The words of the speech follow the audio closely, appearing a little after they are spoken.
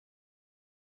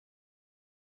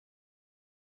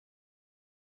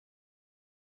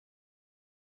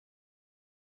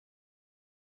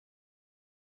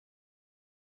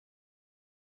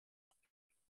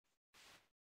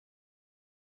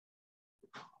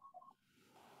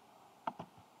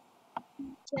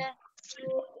teacher.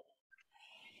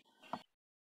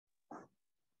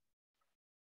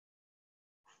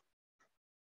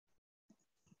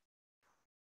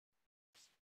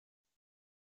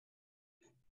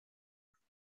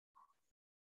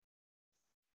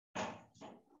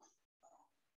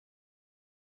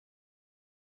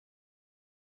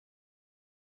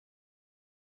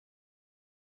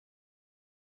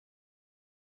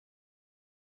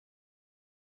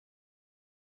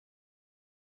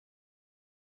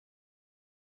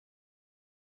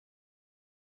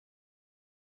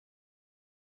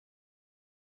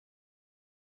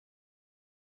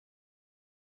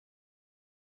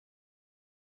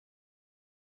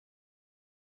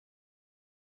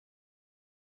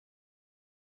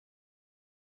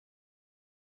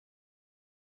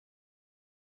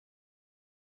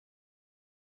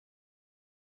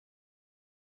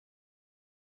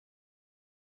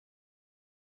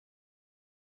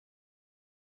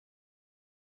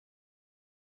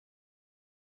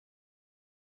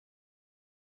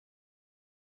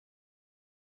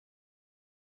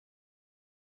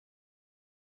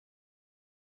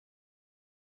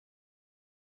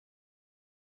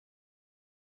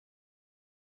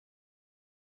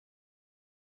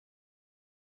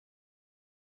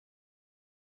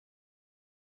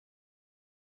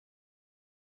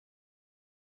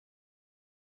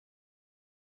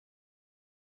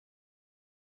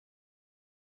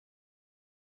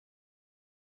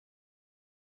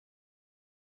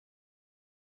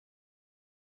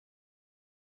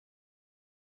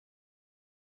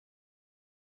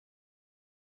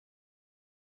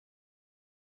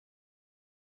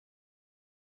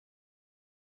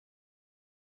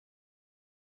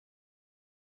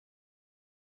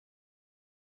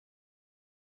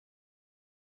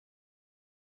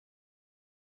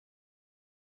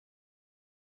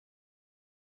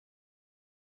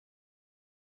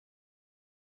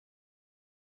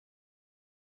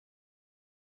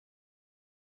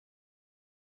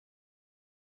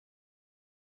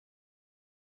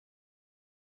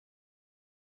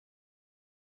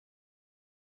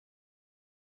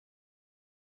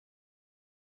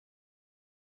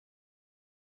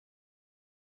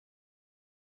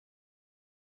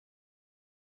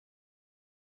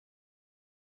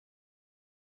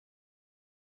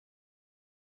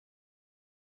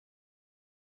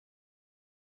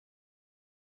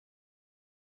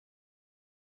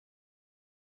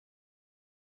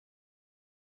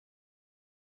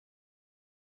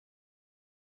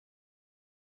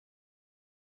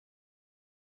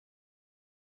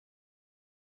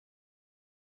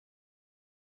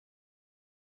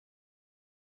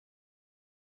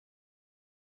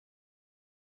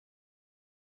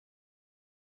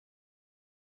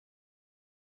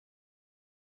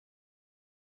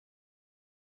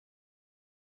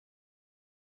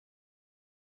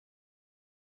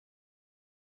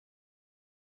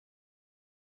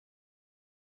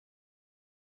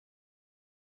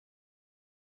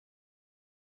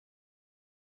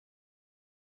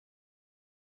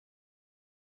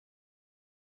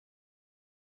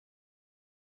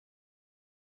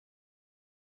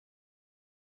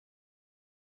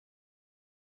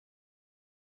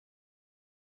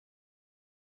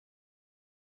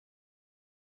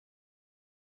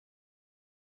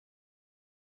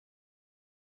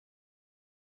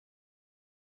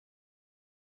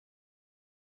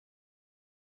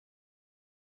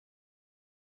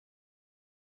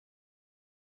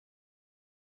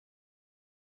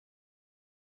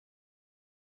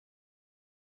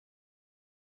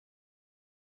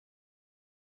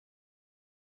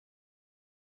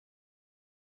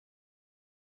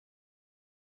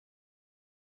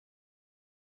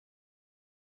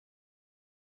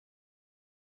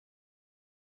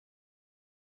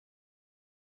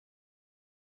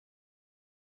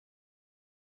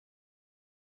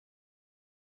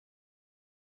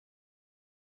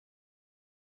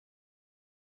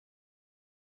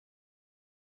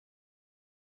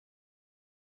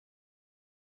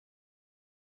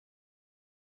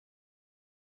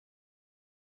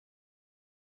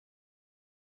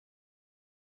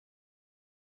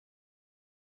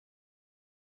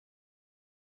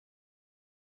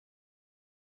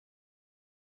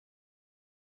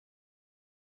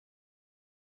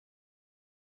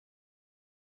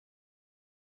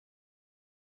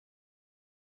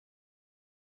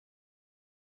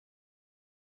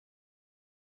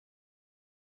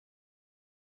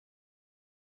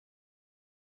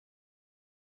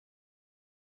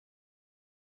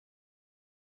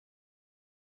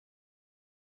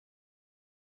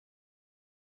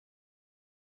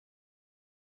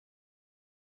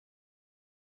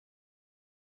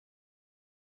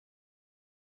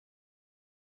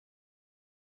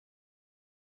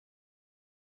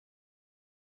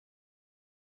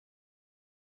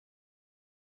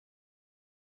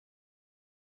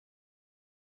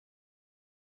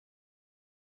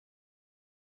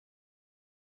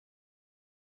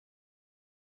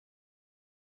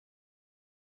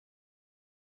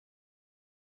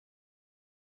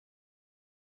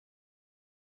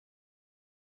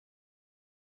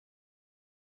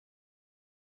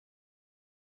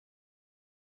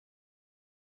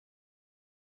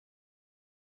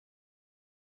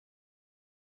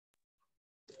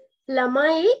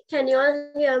 Lamai, can you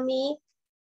all hear me?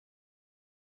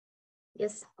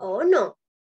 Yes or no?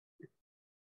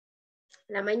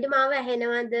 Lamai inde maawa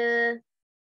ahenawada?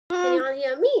 Can you all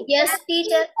hear me? Yes,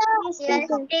 teacher. Yes,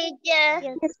 teacher.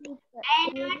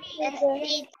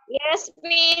 Yes,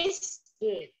 miss.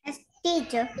 Okay. Yes,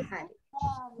 teacher. Hari.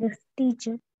 Yes,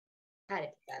 teacher. Hari.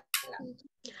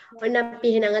 ඔන්න අපි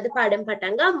එහෙනම් අද පාඩම්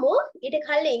පටන් ගමු. ඊට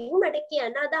කලින් මට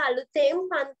කියන්න අද අලුතෙන්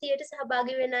පන්තියට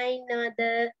සහභාගී වෙන අය ඉන්නවද?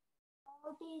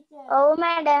 Oh,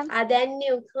 madam. Are there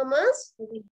newcomers?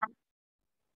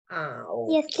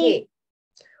 Yes, okay.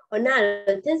 ඔන්න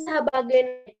අලුතෙන් සහභාගී වෙන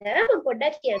අයට මම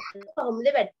පොඩ්ඩක් කියන්න කොහොමද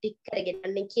වැඩ ටික කරගෙන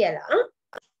යන්නේ කියලා.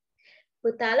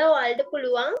 පුතාලා ඔයාලට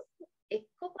පුළුවන් එක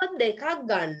පොත් දෙකක්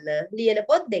ගන්න. ලියන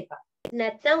පොත් දෙකක්.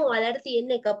 නැත්නම් ඔයාලට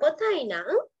තියෙන එක පොතයි නම්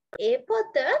ඒ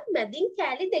පොත මැදින්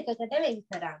කැලි දෙකකට වෙන්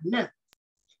කරන්න.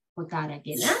 පොත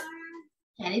අරගෙන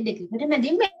කැලි දෙකකට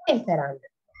මැදින් වෙන් කරන්න.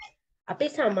 අපි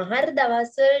සමහර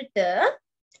දවස්වලට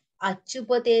අච්චු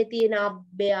පොතේ තියෙන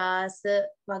අභ්‍යාස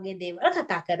වගේ දේවල්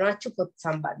කතා කරනවා අච්චු පොත්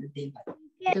සම්බන්ධ දේවල්.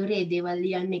 ඒතකොට ඒ දේවල්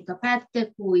ලියන්න එක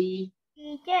පැත්තකුයි.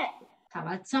 Teacher.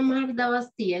 තවත් සමහර දවස්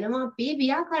තියෙනවා අපි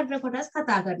ව්‍යාකරණ කොටස්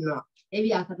කතා කරනවා. ඒ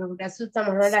ව්‍යාකරණ කොටස්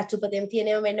සමහරවිට අච්චු පොතේම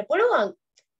තියෙනව වෙන්න පුළුවන්.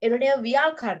 ඒනොට ඒ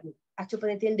ව්‍යාකරණ අච්චු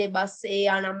පොතේ තියෙන දෙබස් ඒ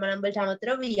ආනම්මනම් වලට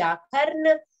අමතරව ව්‍යාකරණ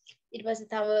ඊට පස්සේ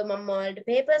තව මම ඔයාලට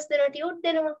පේපර්ස් දෙනවා ටියුට්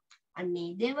දෙනවා. අන්නේ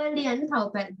දේවල් ලියන්න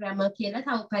තව ග්‍රැමර් කියලා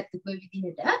තව පැත්තකුයි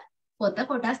විදිහට පොත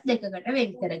කොටස් දෙකකට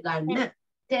වෙන් කරගන්න.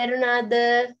 තේරුණාද?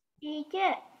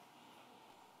 Teacher.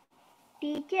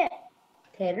 Teacher.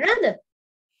 තේරුණාද?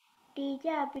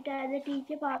 Teacher, අපිට අද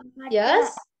teacher පාඩම් yes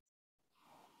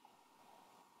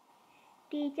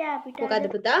Teacher, අපිට මොකද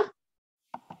පුතා?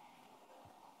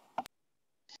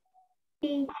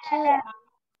 Teacher,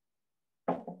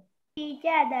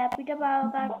 අද අපිට power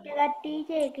cut එකක්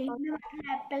teacher ඒකින් මට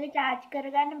laptop එක charge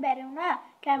කරගන්න බැරි වුණා.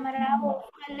 කැමරාව off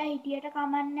කරලා හිටියට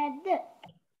කමක් නැද්ද?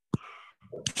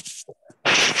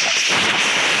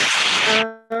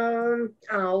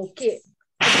 okay.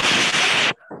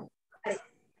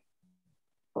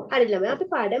 හරි ළමයි අපි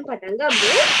පාඩම් පටන්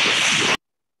ගමු.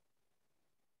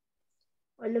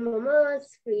 ඔන්න මම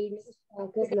ස්ක්‍රීන්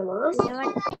එක කරනවා.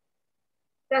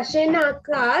 ෂයයන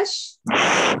ආකේෂ්.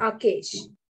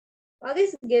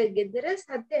 වගේ ගෙදර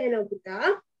සද්ද එනවා පුතා.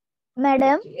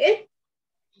 Madam, okay.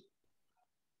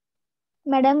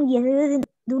 madam ගියද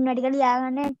දුන්නා ටික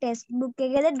ලියාගන්න ටෙක්ස්ට් බුක්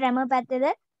එකේද ග්‍රැමර් පැත්තේද?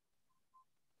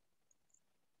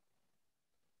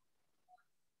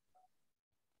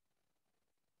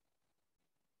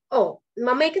 ඔව්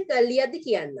මම ඒක ලියද්දි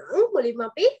කියන්නම්. මුලින්ම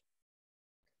අපි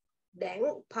දැන්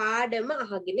පාඩම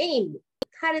අහගෙන ඉන්නේ.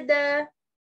 හරිද?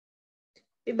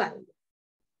 අපි බලමු.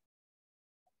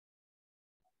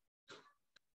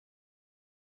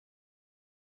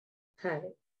 හරි.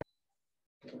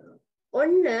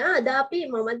 ඔන්න අද අපි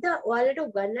මමද ඔයාලට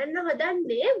උගන්වන්න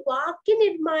හදන්නේ වාක්‍ය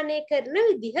නිර්මාණය කරන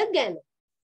විදිහ ගැන.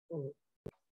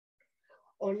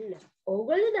 ඔන්න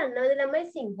ඕගොල්ලෝ දන්නවද ළමයි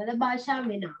සිංහල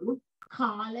භාෂාවේ නම්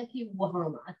කාල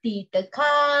කිව්වහම අතීත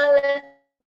කාල,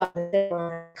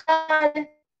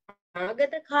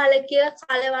 අනාගත කාල කියලා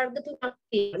කාල වර්ග තුනක්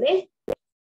තියෙනනේ.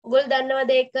 ඔයගොල්ලෝ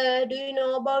දන්නවද ඒක? Do you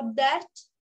know about that?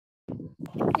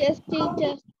 Yes,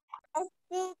 teacher.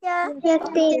 Teacher. Yes,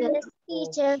 teacher.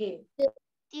 Teacher. Okay.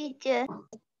 Teacher.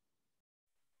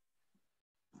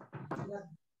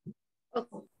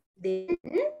 then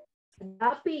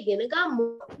අපි ඉගෙන ගමු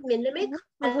මෙන්න මේ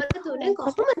කාල වර්ග තුනෙන්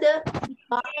කොහොමද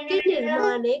වාක්‍ය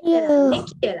නිර්මාණය කරන්නේ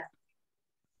කියලා.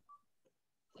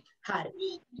 හරි.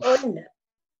 ඔන්න.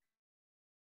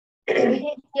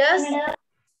 yes.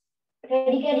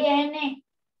 Ready කරන්නේ.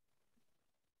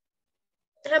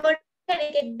 හැමෝටම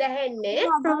කෙනෙක් දැහැන්නේ.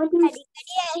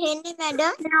 ඇහෙන්නේ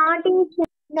madam.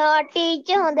 No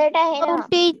teacher හොඳට ඇහෙනවා.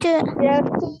 Teacher. Yes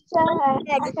teacher.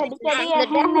 කැඩි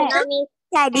ඇහෙන්නේ.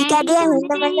 කැඩි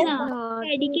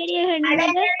ඇහෙන්න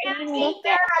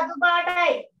teacher අදු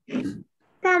පාටයි.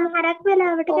 සමහරක්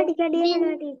වෙලාවට කැඩි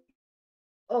ඇහෙනවා teacher.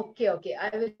 okay I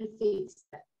will fix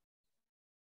that.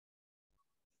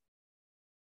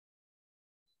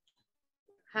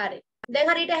 හරි. දැන්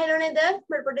හරියට ඇහෙනව නේද?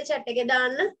 මම පොඩ්ඩක් chat එකේ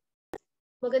දාන්න.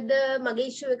 මොකද මගේ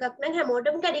issue එකක් නම්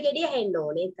හැමෝටම කැඩි ඇහෙන්න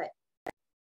ඕනේ ඒකයි.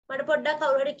 මට පොඩ්ඩක්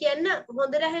කවුරු හරි කියන්න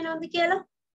හොඳට ඇහෙනවද කියලා?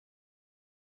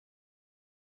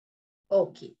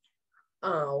 okay.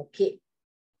 okay.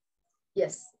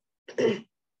 yes.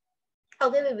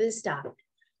 okay we will start.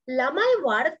 ළමයි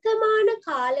වර්තමාන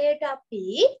කාලයට අපි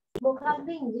මොකක්ද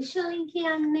ඉංග්‍රීසි වලින්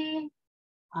කියන්නේ?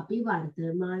 අපි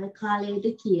වර්තමාන කාලයට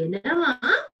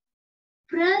කියනවා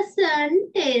present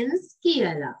tense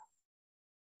කියලා.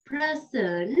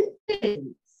 present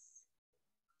tense.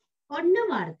 ඔන්න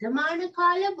වර්තමාන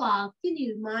කාල වාක්‍ය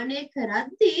නිර්මාණය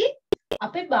කරද්දී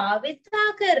අපි භාවිතා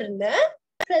කරන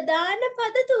ප්‍රධාන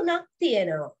පද තුනක්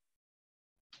තියෙනවා.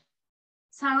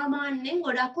 සාමාන්‍යයෙන්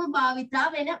ගොඩක්ම භාවිතා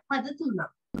වෙන පද තුනක්.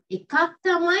 එකක්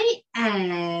තමයි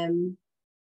am,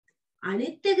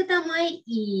 අනිත් එක තමයි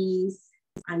is,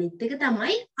 අනිත් එක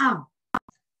තමයි are.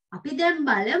 අපි දැන්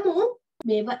බලමු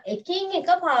මේවා එකින් එක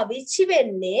පාවිච්චි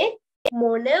වෙන්නේ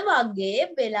මොන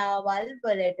වගේ වෙලාවල්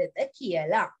වලටද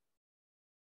කියලා.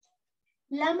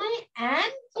 ළමයි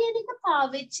am කියන එක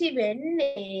පාවිච්චි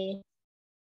වෙන්නේ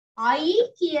I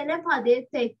කියන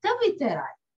පදෙත් එක්ක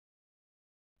විතරයි.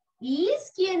 is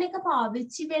කියන එක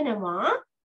පාවිච්චි වෙනවා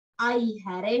I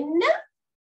හැරෙන්න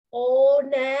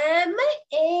ඕනෑම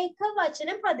ඒක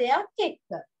වචන පදයක් එක්ක.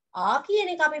 ආ කියන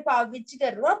එක අපි පාවිච්චි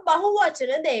කරනවා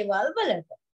බහුවචන දේවල් වලට.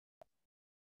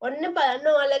 ඔන්න බලන්න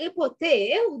ඔයාලගේ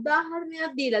පොතේ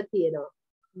උදාහරණයක් දීලා තියෙනවා.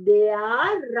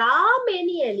 There are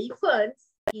many elephants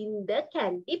in the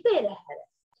candy පෙරහැර.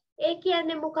 ඒ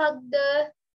කියන්නේ මොකක්ද?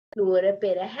 නුවර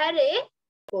පෙරහැරේ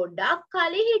ගොඩක්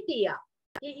කලි හිටියා.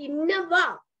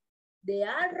 ඉන්නවා.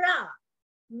 There are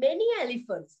many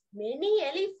elephants. Many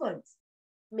elephants.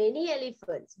 Many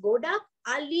elephants. ගොඩක්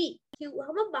අලි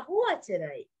කිව්වම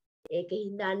බහුවචනයි.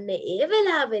 ඒකෙන් දන්න ඒ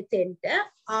වෙලාවෙතෙන්ට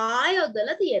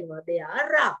ආයොදලා තියෙනවා. There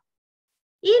are.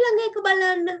 ඊළඟ එක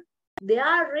බලන්න.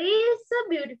 There is a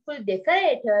beautiful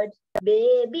decorated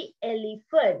baby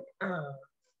elephant.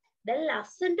 දැන්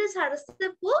ලස්සනට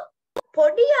සරසපු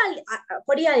පොඩි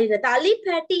අලි අලි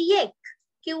පැටියෙක්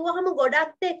කිව්වහම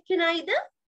ගොඩක් එක්කෙනයිද?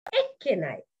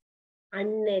 එක්කෙනයි.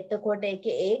 අන්න එතකොට ඒක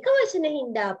වචන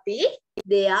හින්දා අපි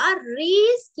there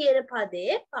is කියන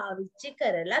පදේ පාවිච්චි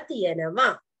කරලා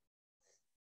තියෙනවා.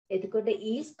 එතකොට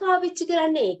is පාවිච්චි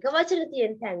කරන්නේ ඒක වචන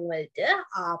තියෙන තැන් වලට,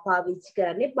 ආ පාවිච්චි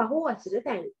කරන්නේ බහු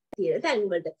වචන තියෙන තැන්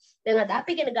වලට. දැන් අද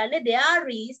අපි ඉගෙන ගන්නේ there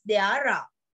is, there are.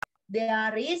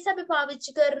 there is අපි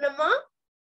පාවිච්චි කරනවා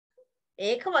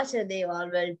ඒක වචන දේවල්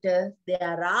වලට,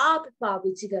 there are අපි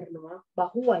පාවිච්චි කරනවා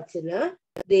බහු වචන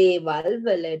දේවල්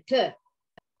වලට.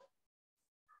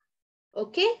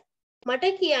 ඕකේ?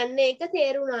 මට කියන්න ඒක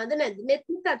තේරුණාද නැද්ද? නෙත්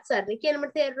අත්සරණ කියන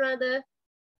මට තේරුණාද?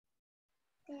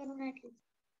 තේරුණා teacher.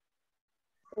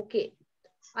 Okay.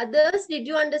 Others, did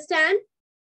you understand?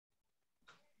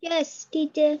 Yes,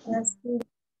 teacher.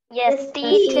 yes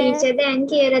Teacher, දැන්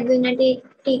කියලා දුන්න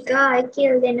ටික ආයෙ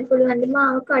කියලා දෙන්න පුළුවන්ද?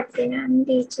 මාව කට් වෙනවා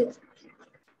teacher.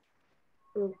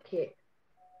 Okay.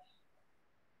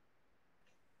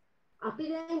 අපි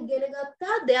දැන් ඉගෙන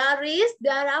ගත්තා there is,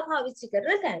 there are පාවිච්චි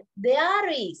කරන තැන්.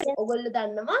 There is. ඔයගොල්ලෝ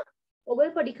දන්නවා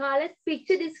ඔයගොල්ලෝ පොඩි කාලේ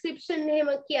picture description එහෙම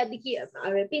කියද්දි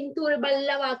අර පින්තූර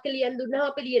බලලා වාක්‍ය ලියන්න දුන්නාම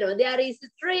අපි ලියනවා there is a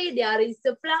tree, there is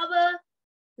a flower,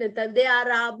 නැත්නම් there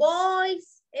are boys.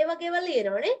 ඒ වගේ ඒවා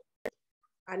ලියනවනේ.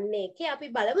 අන්න ඒකේ අපි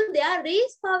බලමු there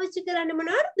is පාවිච්චි කරන්නේ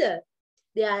මොනවද?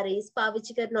 there is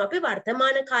පාවිච්චි කරනවා අපි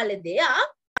වර්තමාන කාලේ දෙයක්.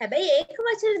 හැබැයි ඒක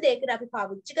වචන දෙයකට අපි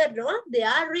පාවිච්චි කරනවා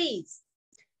there is.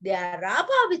 there are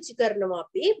පාවිච්චි කරනවා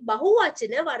අපි බහු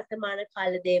වචන වර්තමාන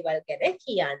කාල දේවල් ගැන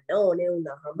කියන්න ඕනේ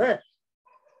වුණාම.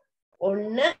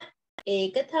 ඔන්න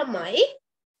ඒක තමයි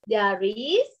there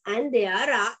is and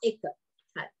there are එක.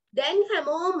 හරි. දැන්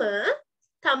හැමෝම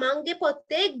තමන්ගේ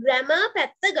පොතේ grammar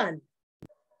පැත්ත ගන්න.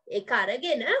 ඒක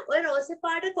අරගෙන ඔය රෝස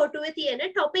පාට කොටුවේ තියෙන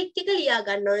topic එක ලියා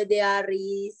ගන්න ඕනේ. there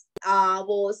is, are,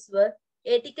 was, were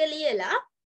ඒ ටික ලියලා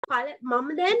මම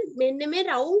දැන් මෙන්න මේ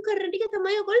රවුම් කරන ටික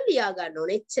තමයි ඔයගොල්ලෝ ලියා ගන්න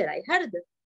ඕනේ. එච්චරයි. හරිද?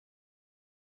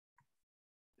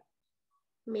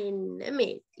 මෙන්න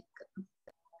මේ ටික.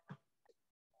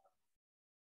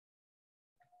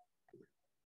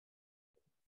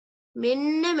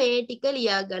 මෙන්න මේ ටික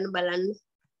ලියා ගන්න බලන්න.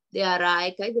 there are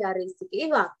එකයි there is එකේ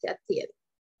වාක්‍යයක් තියෙනවා.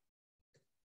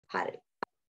 හරි.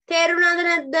 තේරුණාද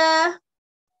නැද්ද?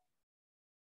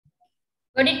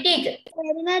 Got it, teacher.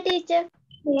 තේරුණා ටීචර්.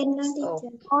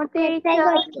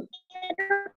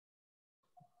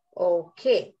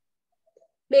 Okay.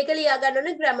 මේක ලියා ගන්න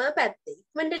ඕනේ grammar පැත්තේ.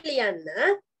 ඉක්මනට ලියන්න.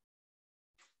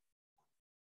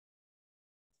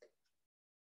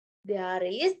 there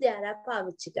is, there are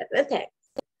පාවිච්චි කරන තැන්.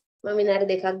 මම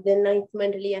විනාඩි දෙකක් දෙන්න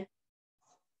ඉක්මනට ලියන්න.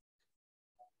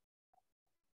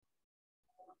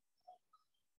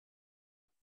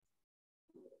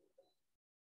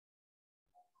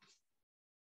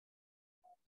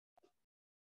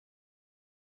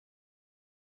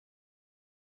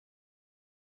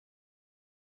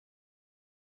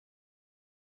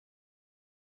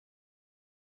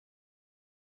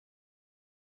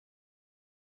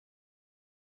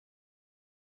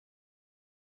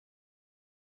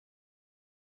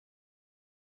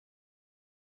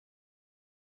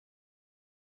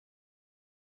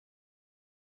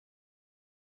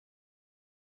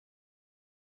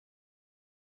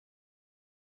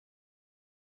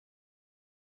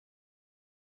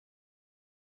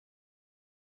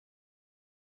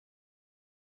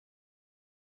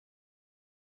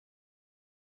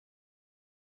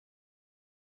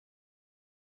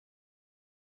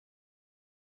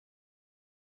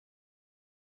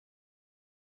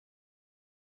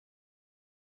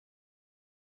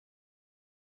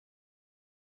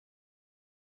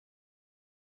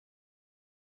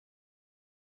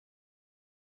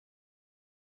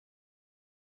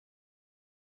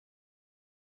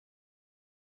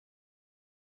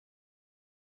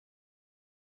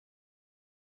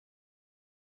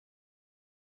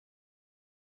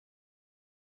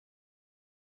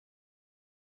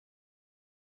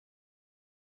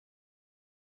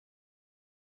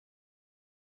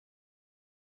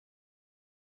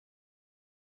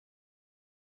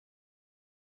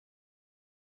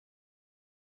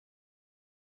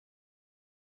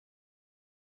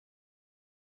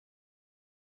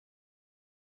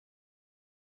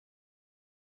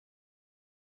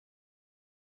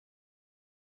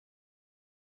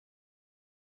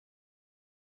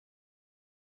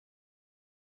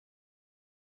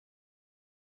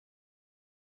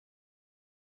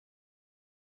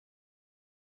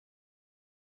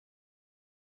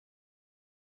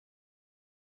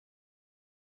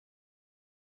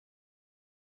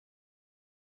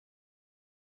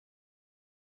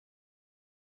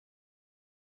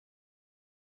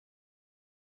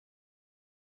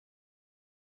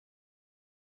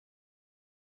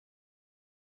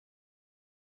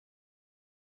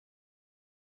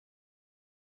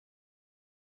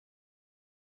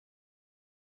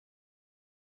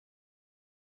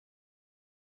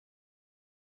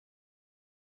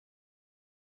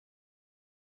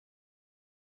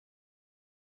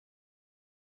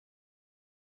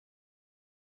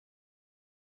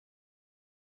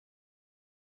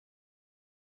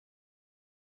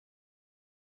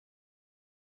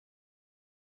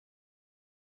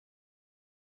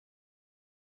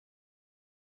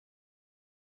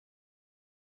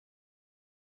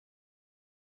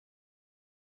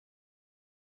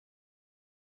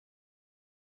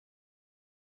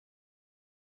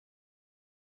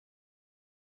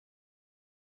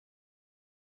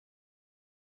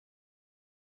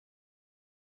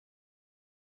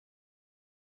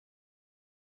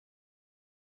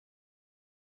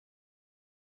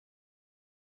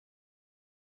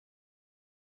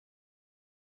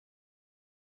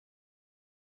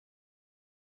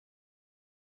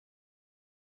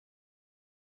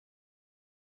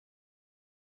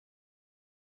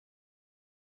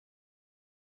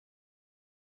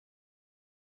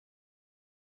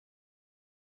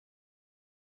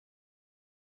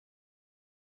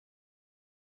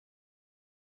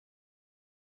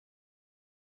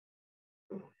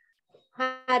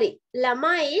 හරි.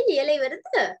 ළමයි ලියලා ඉවරද?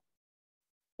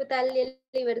 පුතල්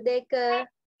ලියලා ඉවරද ඒක?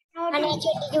 අනේ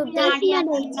චුටි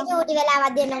චුටි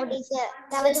වෙලාවක් දෙන්නකොට ටීචර්.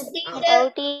 තව චුටි. ඔව්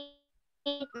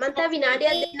මම තව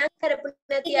විනාඩියක් දෙන්නත් කරපු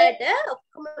නැති අයට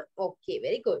ඔක්කොම ඕකේ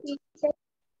very good.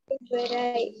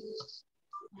 ඉවරයි.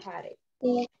 හරි.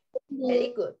 very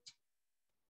good.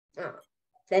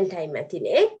 දැන් ටයිම්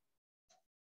ඇතිනේ.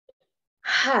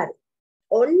 හරි.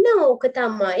 ඔන්න ඕක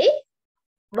තමයි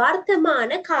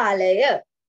වර්තමාන කාලය.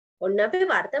 ඔන්න අපේ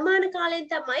වර්තමාන කාලයෙන්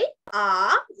තමයි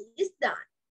is දාන්නේ.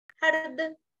 හරිද?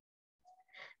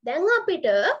 දැන් අපිට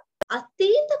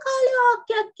අතීත කාලේ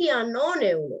වාක්‍යයක් කියන්න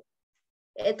ඕනේ වුණා.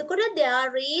 එතකොට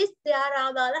there is there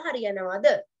are දාලා හරියනවද?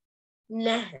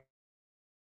 නැහැ.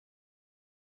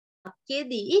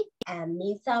 වාක්‍යයේදී am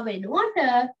නිසා වෙනුවට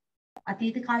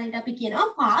අතීත කාලේට අපි කියනවා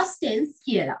past tense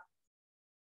කියලා.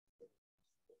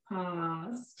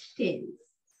 past tense.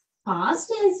 past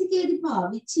tense එකේදී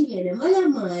පාවිච්චි වෙනම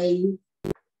ළමයි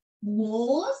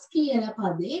was කියලා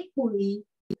පදේකුයි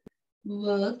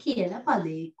were කියලා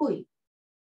පදේකුයි.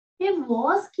 මේ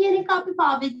was කියන එක අපි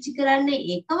පාවිච්චි කරන්නේ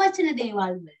ඒක වචන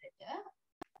දේවල් වලට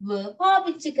were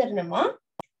පාවිච්චි කරනවා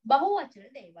බහු වචන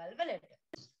දේවල් වලට.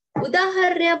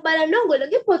 උදාහරණයක් බලන්න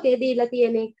ඔයගොල්ලෝගේ පොතේ දීලා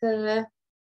තියෙන එක.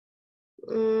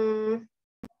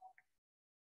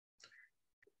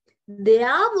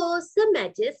 There was a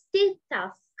majestic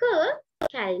tusker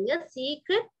carrying a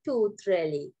secret tooth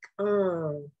relic.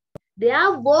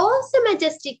 There was a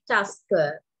majestic tusker.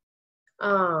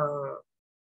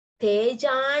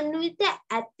 තේජාන්විත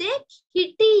ඇතෙක්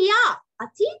හිටියා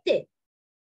අතීතේ.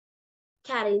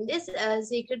 carrying this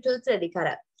secret tooth relic කර.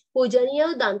 පූජනීය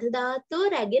දන්ත ධාතුව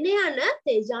රැගෙන යන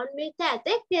තේජාන්විත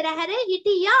ඇතෙක් පෙරහැරේ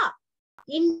හිටියා.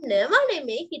 ඉන්නව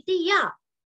නෙමෙයි හිටියා.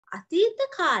 අතීත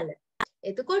කාල.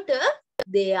 එතකොට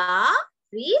there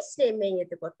is නෙමෙයි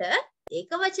එතකොට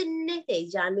ඒක වචනේ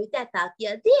තේජාන්විත ඇතා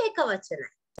කියද්දී ඒක වචනයි.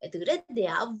 එතකොට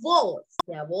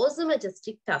there was a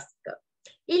majestic tusker.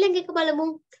 ඊළඟ එක බලමු.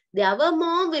 There were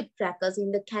more whipcrackers in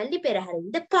the candy perahera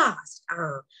in the past.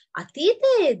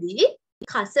 අතීතයේදී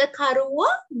කසකරුවෝ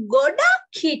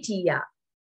ගොඩක් හිටියා.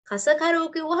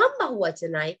 කසකරුවෝ කිව්වහම බහු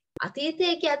වචනයි.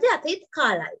 අතීතයේ කියද්දී අතීත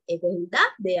කාලයි. ඒක හින්දා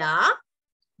there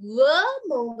were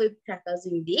more whipcrackers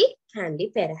in the candy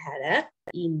perahera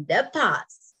in the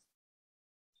past.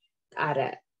 අර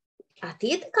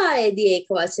අතීත කාලයේදී ඒක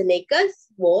වචන එක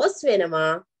was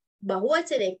වෙනවා. බහු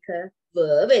වචන එක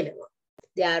were වෙනවා.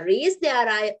 there is there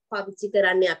are පාවිච්චි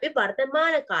කරන්නේ අපි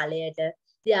වර්තමාන කාලයට.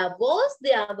 there was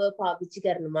there were පාවිච්චි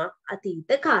කරනවා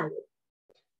අතීත කාලේ.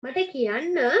 මට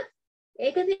කියන්න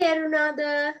ඒක තේරුණාද?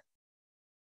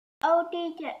 ඔව්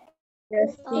teacher.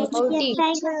 Yes,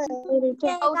 teacher.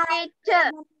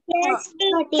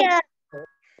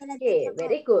 Okay,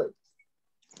 very good.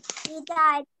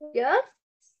 Yes.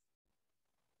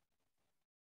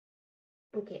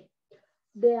 Okay.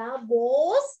 There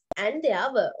was and there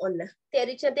were. ඔන්න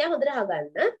තේරිච්ච දේ හොඳට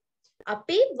අහගන්න.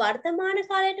 අපි වර්තමාන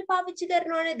කාලයට පාවිච්චි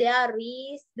කරනවානේ there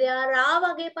is there are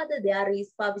වගේ පද there is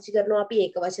පාවිච්චි කරනවා අපි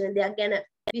ඒක වචන දෙයක් ගැන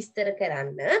විස්තර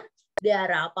කරන්න.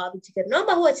 there are පාවිච්චි කරනවා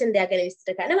බහු වචන දෙයක් ගැන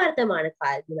විස්තර කරන වර්තමාන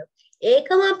කාලෙදින.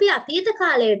 ඒකම අපි අතීත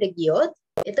කාලයට ගියොත්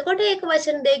එතකොට ඒක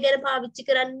වචන දෙක ගැන පාවිච්චි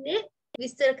කරන්නේ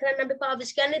විස්තර කරන්න අපි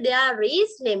පාවිච්චි කරන්නේ there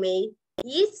is නෙමෙයි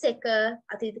is එක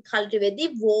අතීත කාලෙට වෙදී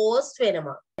was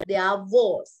වෙනවා. there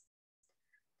was.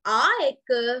 එක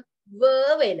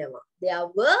were වෙනවා. there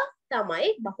were තමයි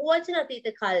බහු වචන අතීත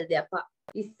කාලෙදී අප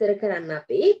විස්තර කරන්න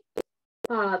අපි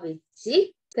පාවිච්චි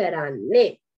කරන්නේ.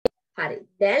 හරි.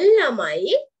 දැන්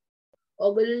ළමයි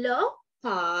ඔගොල්ලෝ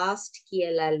past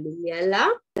කියලා ලියලා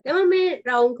තමයි මේ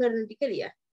රවුන්ඩ් කරන ටික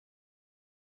ලියන්න.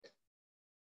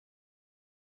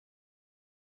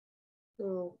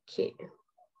 Okay.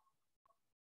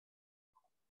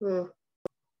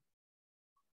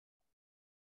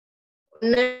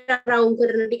 රවුන්ඩ්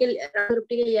කරන ටික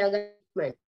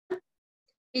ලියාගන්න.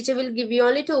 Teacher will give you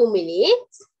only 2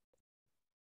 minutes.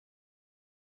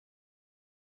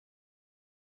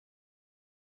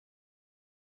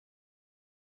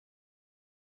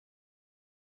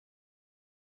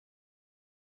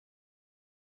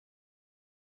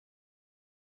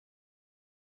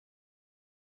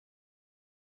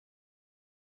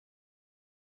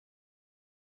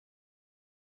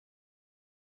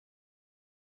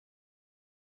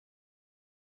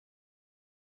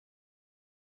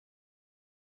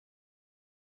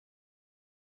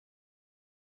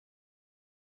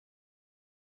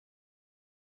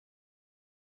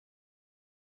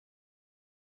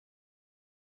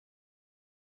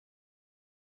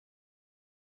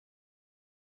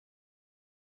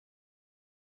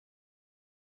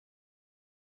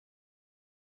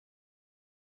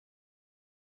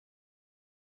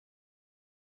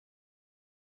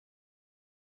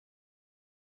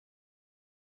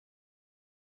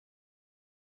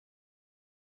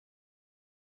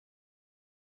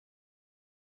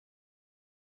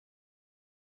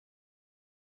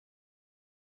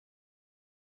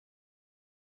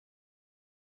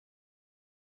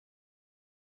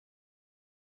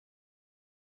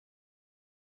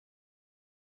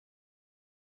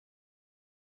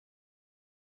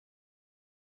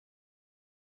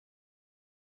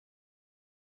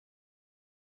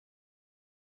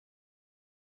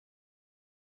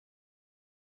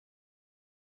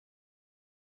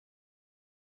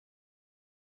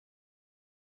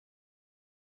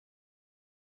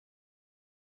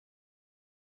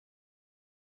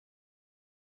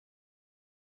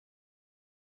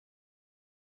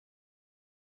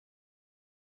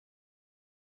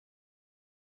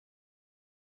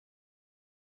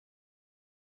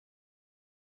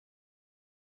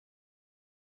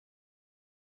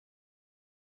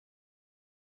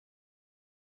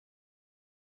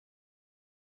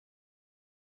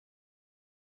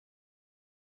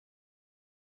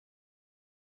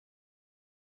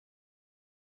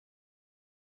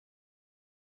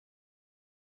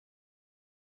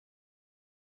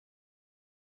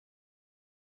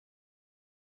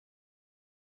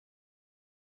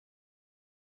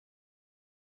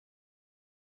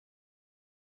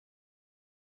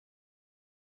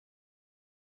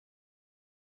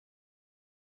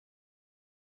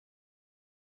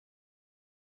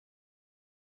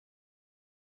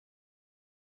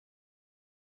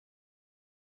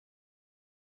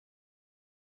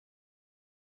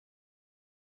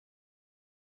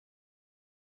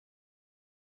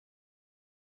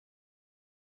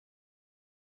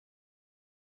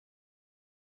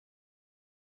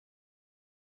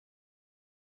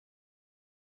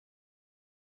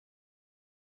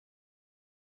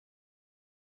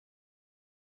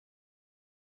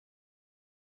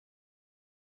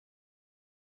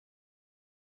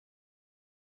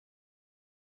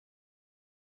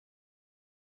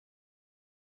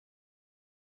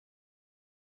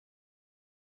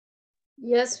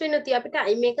 yes විනුති අපි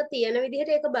ටයිම් එක තියෙන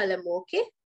විදිහට ඒක බලමු ඕකේ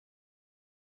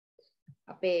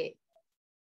අපේ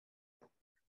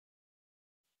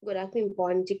ගොඩක්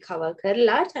ඉම්පෝර්ටන්ට් ටික කවර්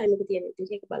කරලා ටයිම් එක තියෙන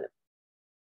විදිහට ඒක බලමු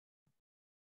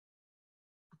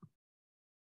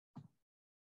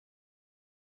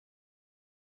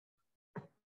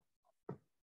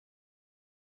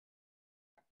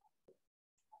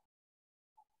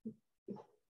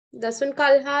දසුන්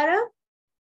කල්හාර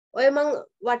ඔය මං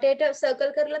වටේට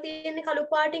සර්කල් කරලා තියෙන්නේ කළු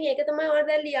පාටින් ඒක තමයි ඔයාලා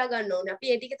දැන් ලියා ගන්න ඕනේ.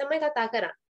 අපි ඒ ටික තමයි කතා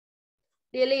කරන්නේ.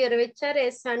 ලියලා ඉවර වෙච්ච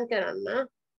රේස් රන් කරන්න.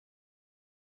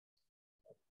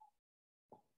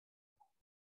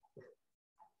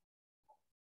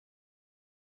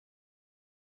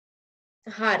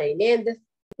 හරි නේද?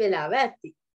 වෙලාව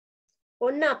ඇති.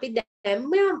 ඔන්න අපි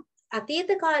දැම්ම අතීත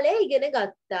කාලේ ඉගෙන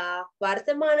ගත්තා.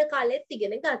 වර්තමාන කාලෙත්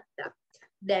ඉගෙන ගත්තා.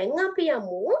 දැන් අපි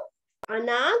යමු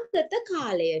අනාගත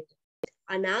කාලයට.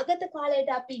 අනාගත කාලයට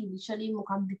අපි ඉංග්‍රීසි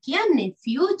මොකක්ද කියන්නේ?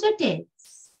 future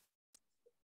tense.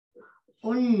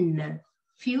 ඔන්න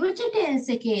future tense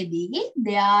එකේදී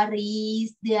there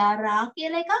is there are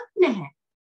කියලා එකක් නැහැ.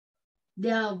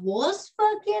 there was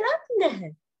were කියලාත්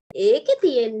නැහැ. ඒකේ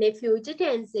තියෙන්නේ future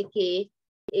tense එකේ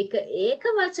ඒක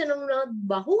වචන වුණත්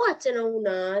බහු වචන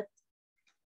වුණත්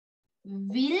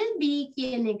will be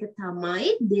කියන එක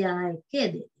තමයි there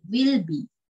එකේදී. will be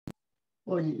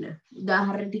ඔන්න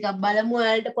උදාහරණ ටිකක් බලමු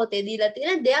ඔයාලට පොතේ දීලා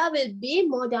තියෙන there will be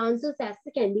more dances as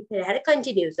the candy fair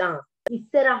continues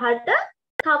ඉස්සරහට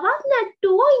තවත්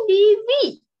නැට්ටුවෝ ඉඳීවි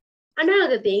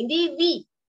අනාගතේ ඉඳීවි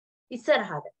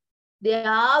ඉස්සරහට there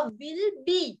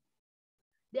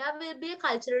will be a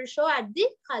cultural show at the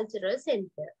cultural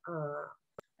center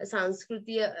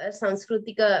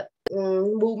සංස්කෘතික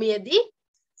භූමියේදී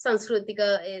සංස්කෘතික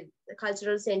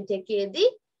cultural center එකේදී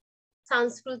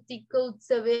සංස්කෘතික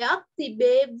උත්සවයක්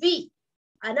තිබේවි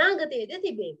අනාගතයේදී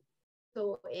තිබේවි so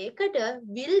ඒකට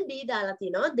will be දාලා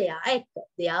තිනවා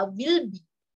there will be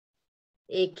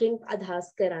ඒකෙන් අදහස්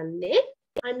කරන්නේ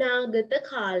අනාගත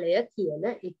කාලය කියන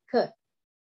එක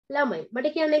ළමයි මට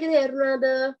කියන්න එක තේරුණාද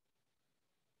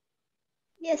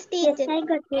Yes, teacher.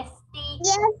 Yes, teacher.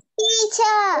 Yes,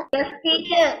 teacher. Yes,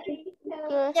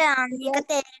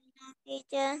 teacher.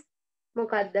 Teacher.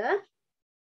 මොකද්ද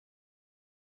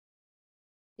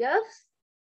yes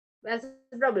that's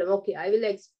the problem okay I will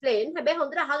explain හැබැයි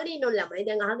හොඳට අහගෙන ඉන්න ඕන ළමයි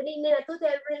දැන් අහගෙන ඉන්නේ නැතුව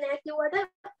තේරුනේ නැහැ කිව්වට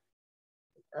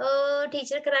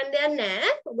ටීචර් කරන්න දෙයක්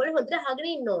නැහැ ඔයගොල්ලෝ හොඳට අහගෙන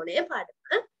ඉන්න ඕනේ පාඩම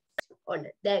ඔන්න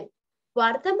දැන්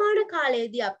වර්තමාන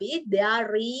කාලයේදී අපි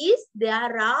there is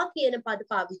there are කියන පද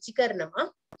පාවිච්චි කරනවා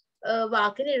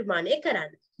වාක්‍ය නිර්මාණය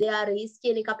කරන්න there is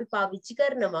කියන එක අපි පාවිච්චි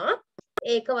කරනවා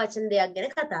ඒක වචන දෙයක් ගැන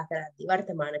කතා කරද්දී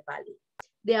වර්තමාන කාලේ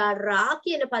there are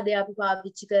කියන පදය අපි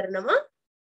පාවිච්චි කරනවා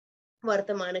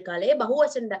වර්තමාන කාලයේ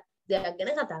බහුවචන දෙයක්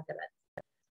ගැන කතා කරද්දී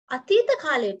අතීත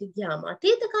කාලයට ගියාම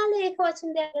අතීත කාලයේ ඒක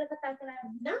වචන දෙයක් ගැන කතා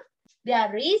කරද්දී නම්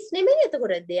there is නෙමෙයි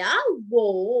එතකොට there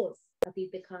was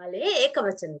අතීත කාලයේ ඒක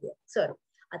වචන දෙයක් sorry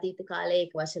අතීත කාලයේ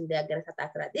ඒක වචන දෙයක් ගැන කතා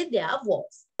කරද්දී there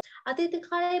was අතීත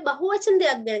කාලයේ බහුවචන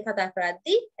දෙයක් ගැන කතා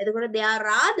කරද්දී එතකොට there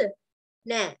are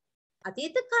නෑ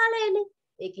අතීත කාලයනේ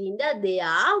ඒකින්ද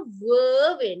there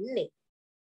were වෙන්නේ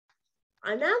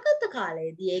අනාගත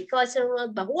කාලයේදී ඒක වචන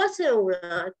වුණත් බහුවචන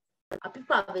වුණත් අපි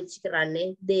පාවිච්චි කරන්නේ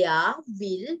there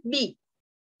will be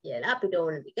කියලා අපිට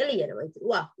ඕන ටික ලියනවා ඉතින්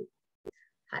වාක්‍ය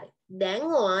හරි දැන්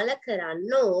ඔයාලා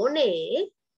කරන්න ඕනේ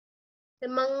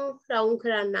දැන් මම රවුන්ඩ්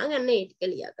කරන්නම් යන්න ඒ ටික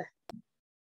ලියා ගන්න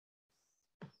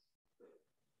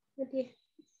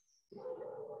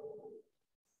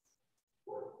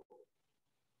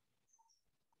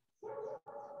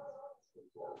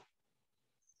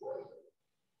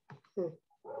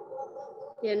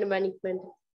යන්න මනික්මන්ට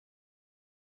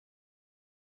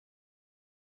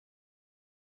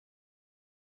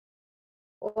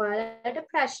ඔයාලට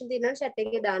ප්‍රශ්න තියෙනවා chat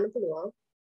එකේ දාන්න පුළුවන්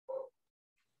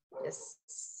yes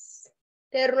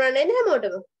තේරුණා නේද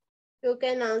හැමෝටම you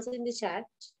can answer in the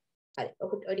chat හරි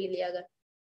ඔකට ඔඩි ලියා ගන්න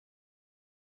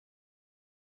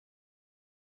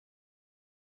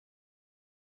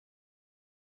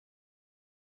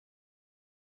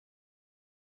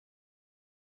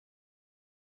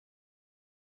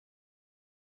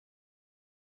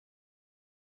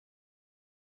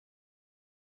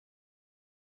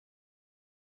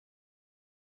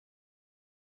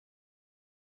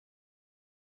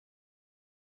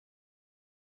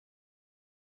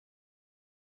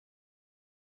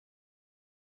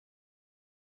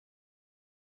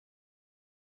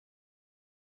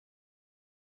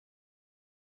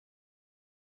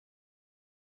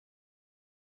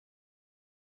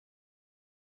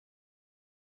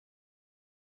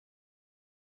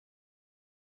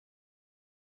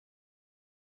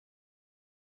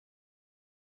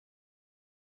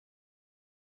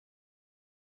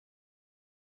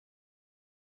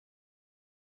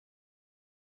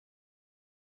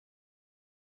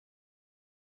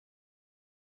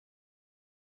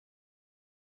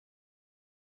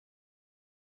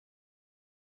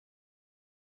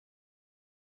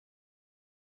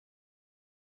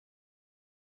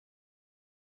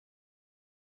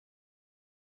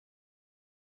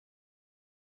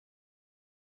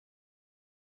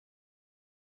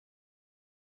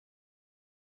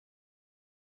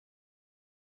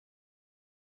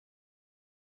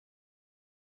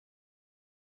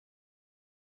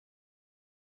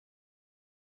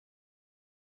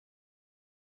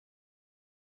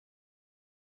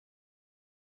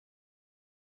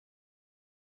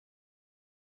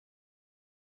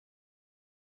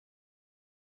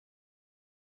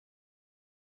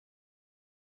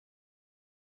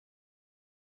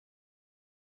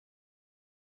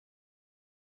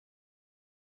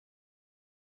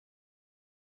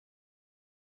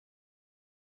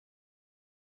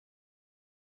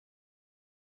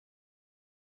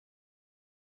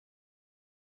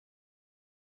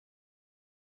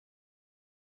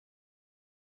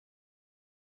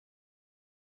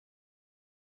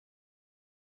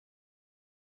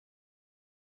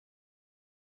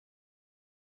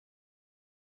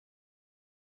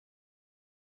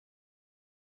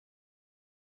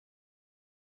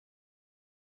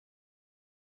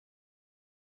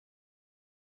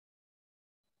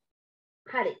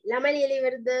හරි ළමයි ලියලා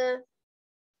ඉවරද?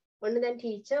 ඔන්න දැන්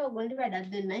ටීචර් ඔයගොල්ලන්ට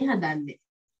වැඩක් දෙන්නයි හදන්නේ.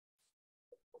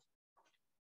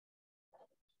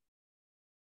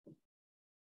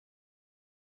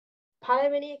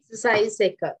 පළවෙනි එක්සර්සයිස්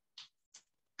එක.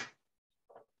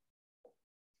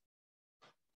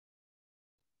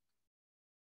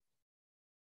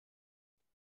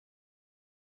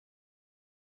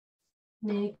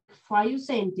 Make 5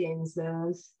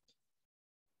 sentences.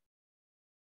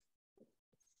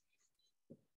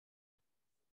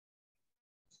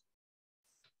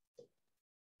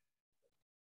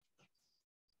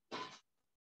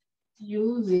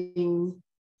 Using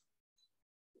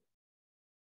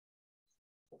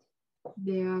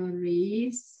there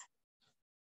is,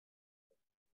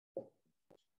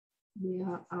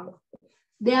 there are.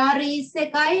 There is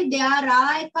එකයි there are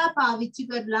එක පාවිච්චි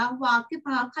කරලා වාක්‍ය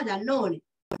පහක් හදන්න ඕනේ.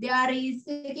 There is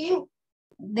එකෙන්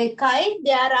දෙකයි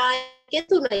there are එකෙන්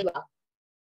තුනයි වා.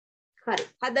 හරි.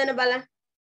 හදන්න බලන්න.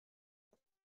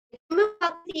 එකම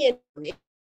පහක් තියෙන්නේ.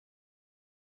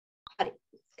 හරි.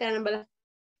 කරන්න බලන්න.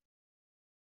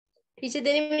 ටීචර්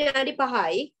දෙන්නේ විනාඩි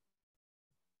 5යි.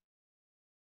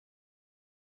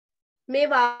 මේ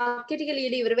වාක්‍ය ටික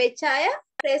ලියලා ඉවර වෙච්ච අය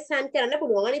ප්‍රෙස් හෑන්ඩ් කරන්න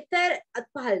පුළුවන්. අනිත් අය අත්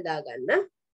පහළ දාගන්න.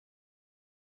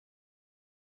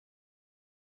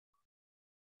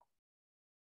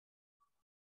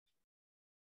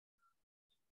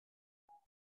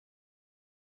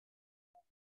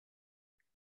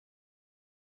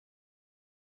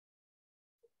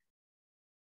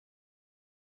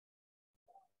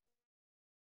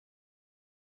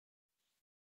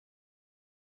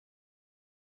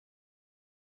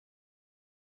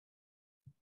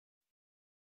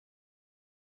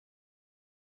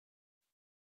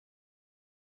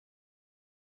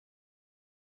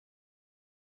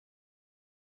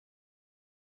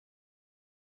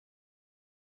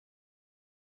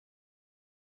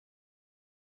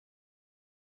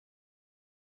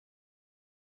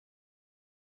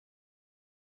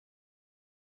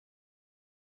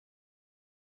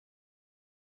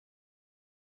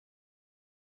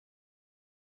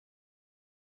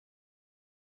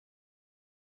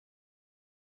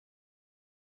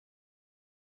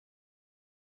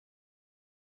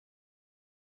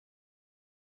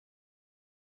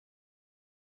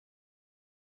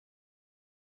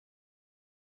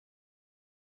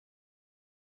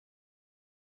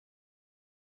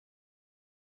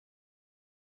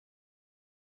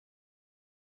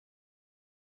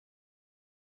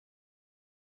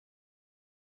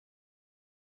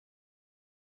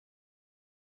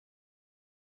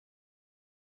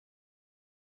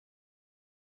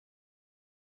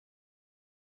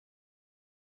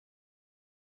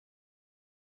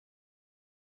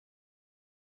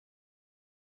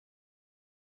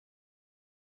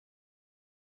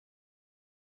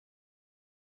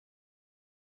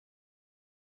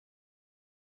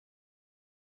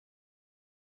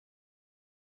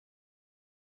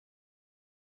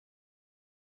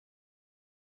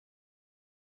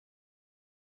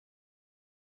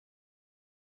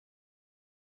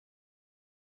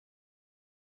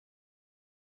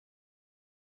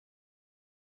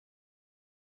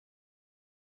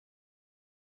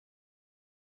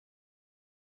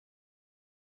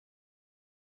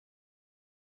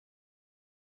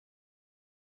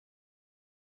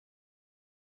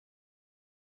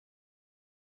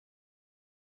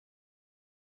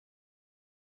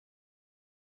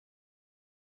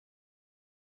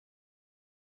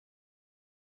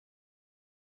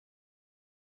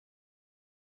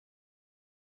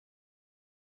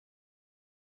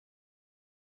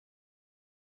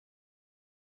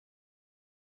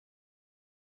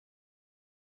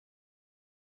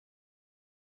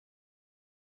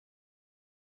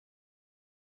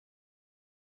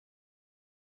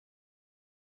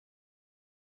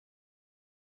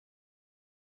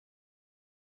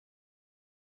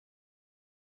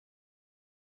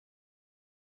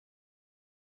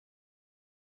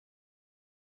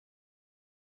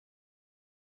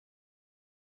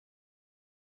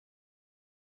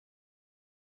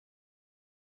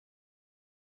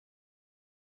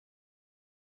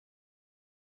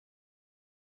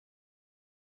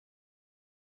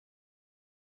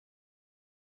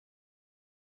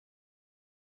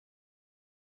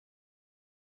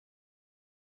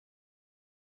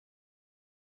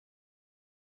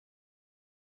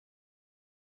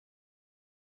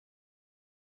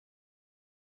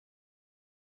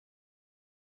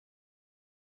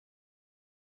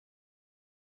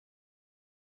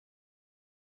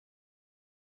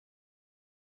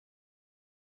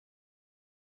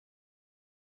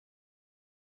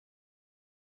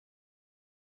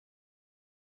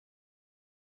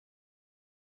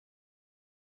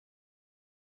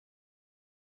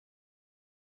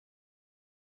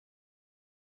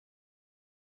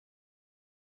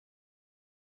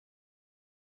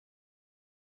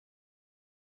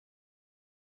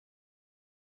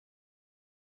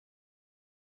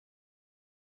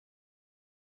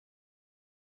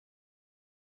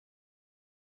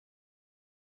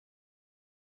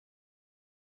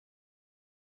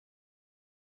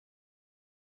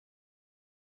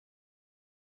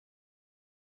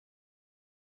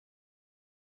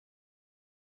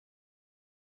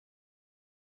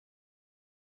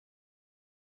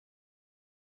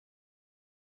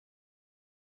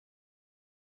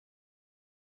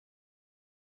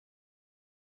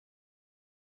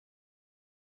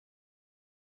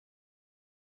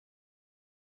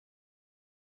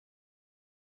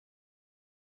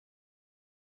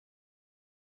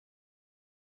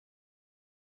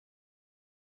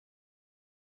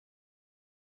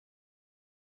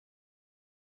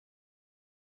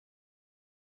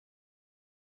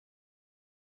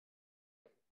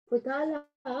 පුතාලා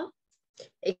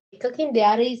එකකින්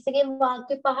there is එකෙන්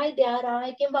වාක්‍ය 5යි there are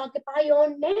එකෙන් වාක්‍ය 5යි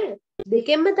ඕනේ නැහැ.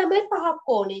 දෙකෙන්ම තමයි 5ක්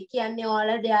ඕනේ. කියන්නේ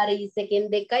ඔයාලා there is එකෙන්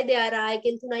 2යි there are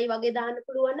එකෙන් 3යි වගේ දාන්න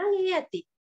පුළුවන් නම් ඒ ඇති.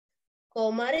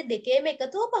 කොහොම හරි දෙකේම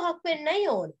එකතුව 5ක් වෙන්නයි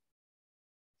ඕනේ.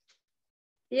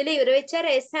 ඊළඟ ඉවර වෙච්ච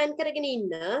රේස් හෑන්ඩ් කරගෙන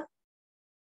ඉන්න.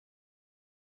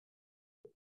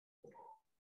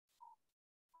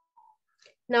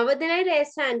 නව දෙනයි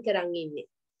රේස් හෑන්ඩ් කරන් ඉන්නේ.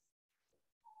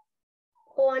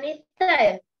 කොහොනිත් අය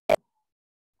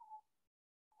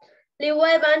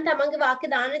ලිව්වයි බලන්න තමන්ගේ වාක්‍ය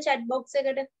දාන්න chat box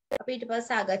එකට. අපි ඊට පස්සේ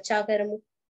සාකච්ඡා කරමු.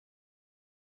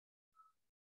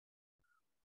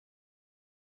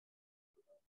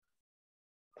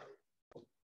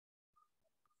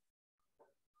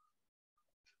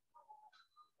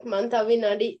 මම තව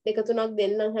විනාඩි 2-3ක්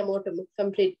දෙන්නම් හැමෝටම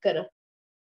කම්ප්ලීට් කර.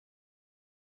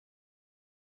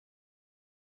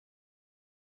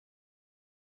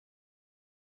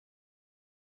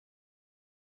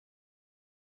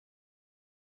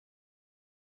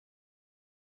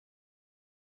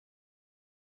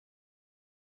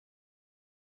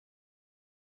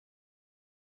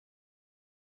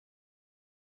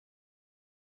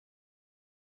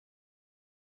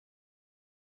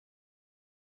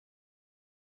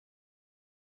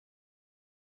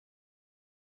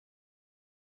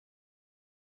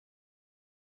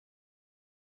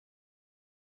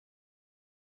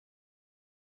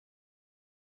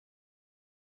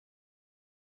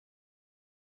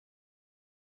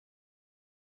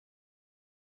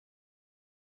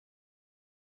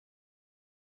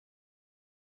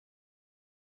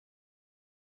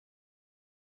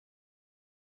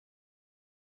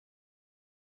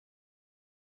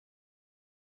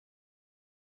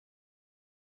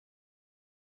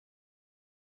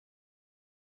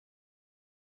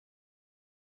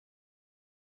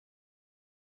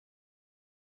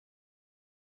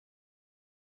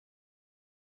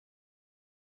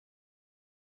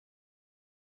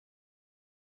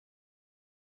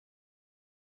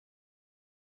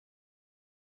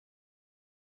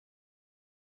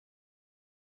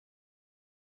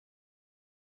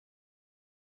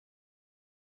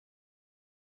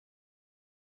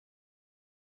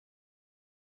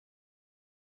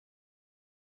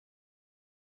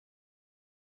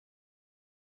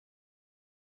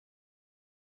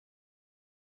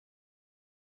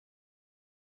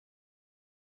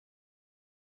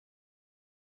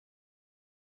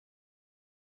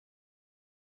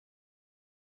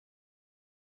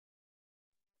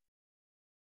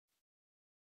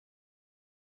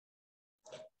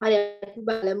 හරි අපි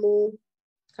බලමු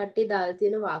කට්ටිය දාලා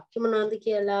තියෙන වාක්‍ය මොනවද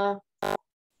කියලා.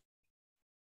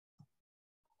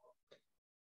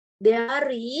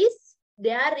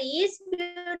 There is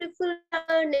beautiful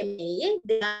flower නෙමෙයි.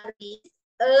 There is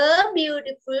a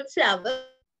beautiful flower.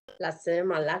 ලස්සන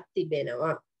මලක්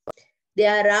තිබෙනවා.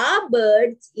 There are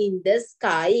birds in the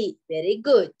sky. Very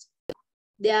good.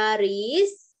 There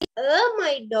is a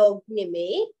my dog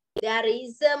නෙමෙයි. There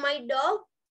is a my dog.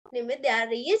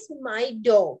 There is my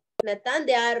dog. Nathan,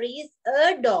 there is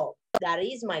a dog. There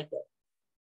is my dog.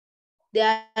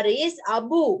 There is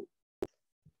Abu.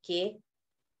 Okay.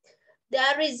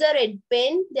 There is a red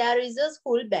pen. There is a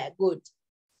school bag. Good.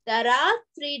 There are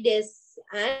 3 desks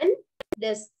and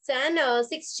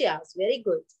 6 chairs. Very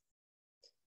good.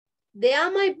 They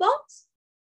are my box.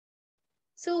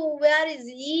 So where is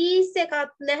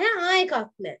එකක් නැහැ එකක්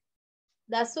නැහැ.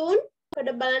 දසුන්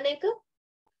කඩ බලන එක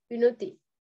විනුති.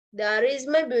 There is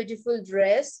my beautiful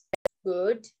dress.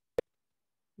 Good.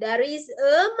 There is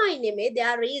a my name.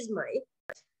 There is my.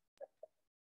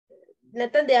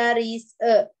 Nathan, there is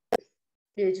a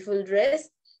beautiful dress.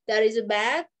 There is a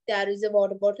bag. There is a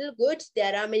water bottle. Good.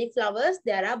 There are many flowers.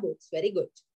 There are books. Very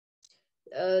good.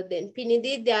 Then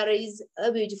Pinidi, there is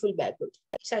a beautiful bag. Good.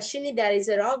 Shashini, there is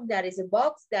a rock. There is a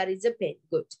box. There is a pen.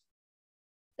 Good.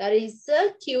 There is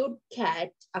a cute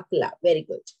cat. Akla. Very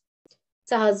good.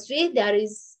 Sahasri, there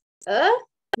is a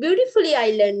beautifully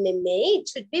island name. It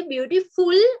should be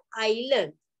beautiful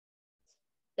island.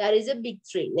 There is a big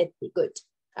tree. Let's be good.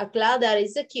 Akla, there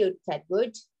is a cute cat.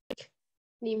 Good.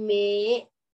 Nime,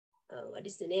 what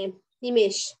is the name?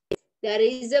 Nimesh. There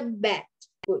is a bat.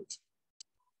 Good.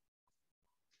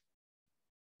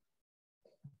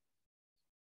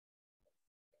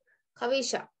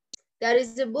 Kavisha. There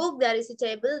is a book. There is a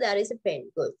table. There is a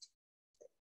pen. Good.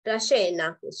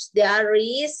 Rashena. There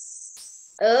is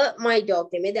my dog.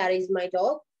 There is my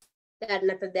dog.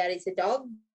 There is a dog.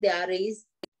 There is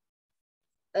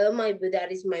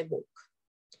there is my book.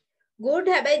 Good.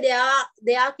 They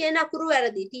are කියන අකුරු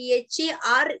වැරදි.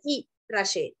 THERE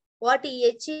Rashe. What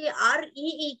THERE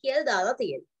කියලා දාලා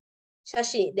තියෙනවා.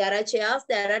 Shashi. There are chairs.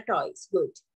 There are toys.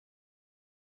 Good.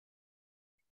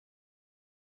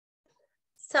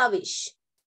 Savish.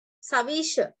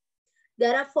 Savisha.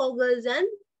 There are 4 girls and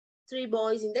 3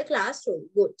 boys in the classroom.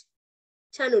 Good.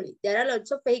 Chanuli. There are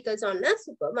lots of vehicles on a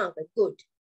supermarket. Good.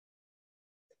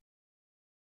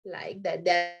 Like that.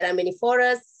 There are many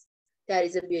forests. There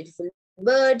is a beautiful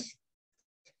bird.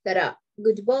 There are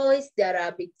good boys. There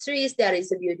are big trees. There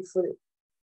is a beautiful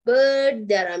bird.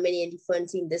 There are many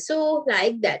elephants in the zoo.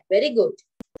 Like that. Very good.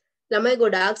 ළමයි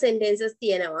ගොඩාක් sentences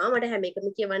තියෙනවා. මට හැම එකම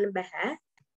කියවන්න බෑ.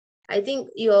 I think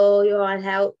you all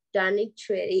have done it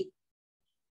very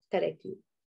correctly.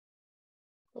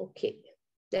 Okay.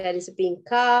 There is a pink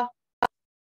car.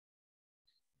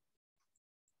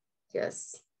 Yes.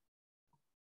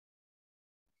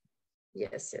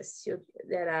 Yes.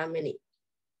 There are many.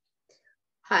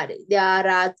 Hari. There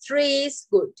are trees.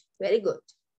 Good. Very good.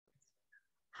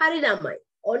 Hari ළමයි.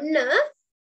 ඔන්න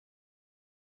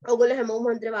ඔගොල්ලෝ හැමෝම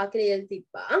හොඳට වාක්‍ය ලියලා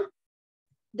තිබ්බා.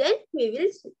 Then we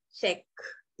will check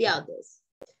the others.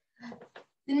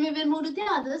 Then we will move to the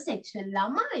other section.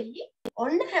 ළමයි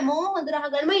ඔන්න හැමෝම හොඳට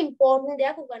අහගන්නම important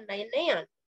දෙයක් උගන්වන්න යන්න.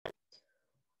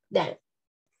 දැන්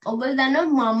ඔගොල්ලෝ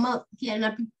දන්නවා මම කියන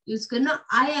අපි use කරන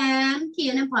I am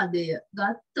කියන පදය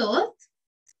ගත්තොත්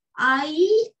I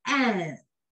am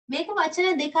මේක වචන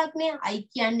දෙකක් නේ. I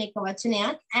කියන්නේ එක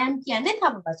වචනයක්, am කියන්නේ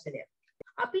තව වචනයක්.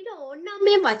 අපිට ඕන නම්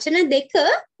මේ වචන දෙක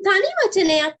තනි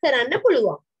වචනයක් කරන්න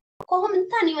පුළුවන්. කොහොමද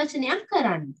තනි වචනයක්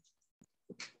කරන්නේ?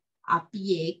 අපි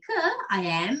ඒක I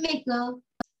am එක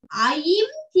I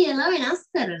am කියලා වෙනස්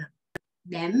කරනවා.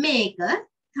 දැන් මේක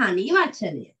තනි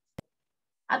වචනය.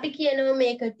 අපි කියනවා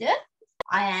මේකට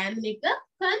I am එක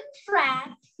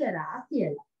contract කරා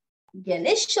කියලා.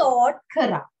 කියන්නේ short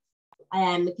කරා. I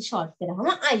am එක short කරාම I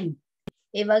am.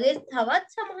 ඒ වගේ තවත්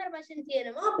සමහර වචන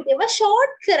තියෙනවා අපිට ඒවා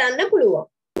short කරන්න පුළුවන්.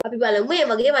 අපි බලමු මේ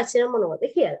වගේ වචන මොනවද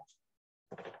කියලා.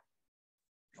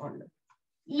 ඔන්න.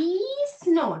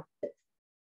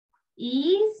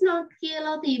 is not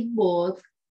කියලා තිබ්බොත්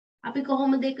අපි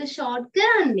කොහොමද ඒක short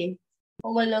කරන්නේ?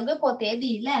 ඔයගොල්ලෝගේ පොතේ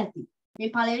දීලා ඇති.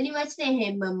 මේ පළවෙනි වචනේ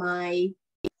හැමමයි.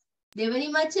 දෙවෙනි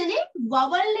වචනේ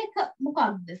vowel එක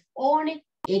මොකක්ද? ඕනේ.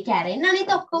 ඒක ඇරෙන්න අනිත්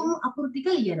ඔක්කොම අකුරු ටික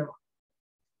ලියනවා.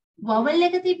 vowel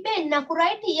එක තිබ්බේ n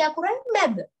අකුරයි t අකුරයි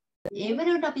මැද. ඒ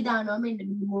වෙනුවට අපි දානවා මෙන්න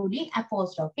මුලින්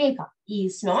apostrophe එකක්.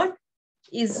 is not,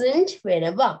 isn't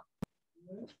වෙනවා.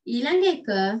 ඊළඟ එක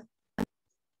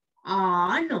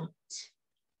are not.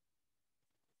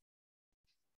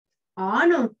 are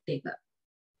not එක.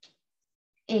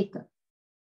 ඒක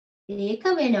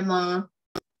වෙනවා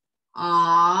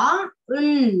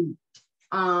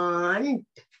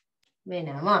aren't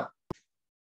වෙනවා.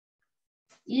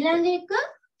 ඊළඟ එක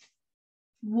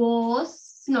was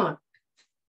not.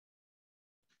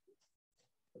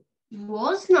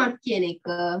 was not කියන එක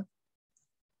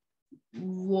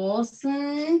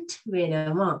wasn't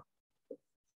වෙනවා.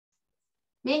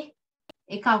 මේ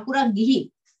එක අකුරක් ගිහින්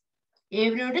ඒ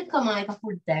වෙනුවට කමා එකක්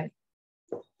උඩ දාන්න.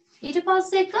 ඊට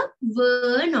පස්සේ එක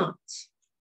were not.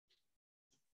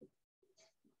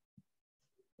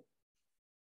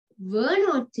 were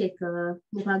not එක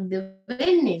මොකක්ද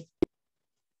වෙන්නේ?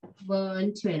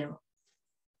 weren't වෙනවා.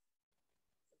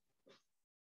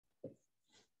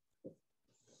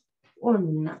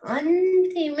 ඔන්න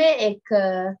අන්තිම එක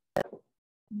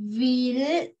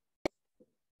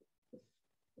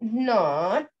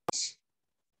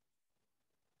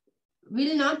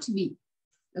will not be.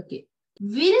 Okay.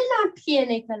 will not කියන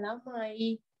එක ළමයි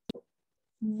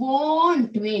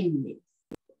won't වෙන්නේ.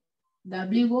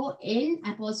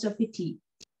 WON''T.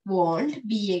 won't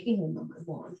be එක එහෙමම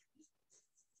won't.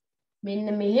 මෙන්න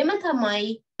මෙහෙම තමයි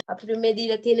අපිට මේ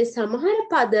දීලා තියෙන සමහර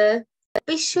පද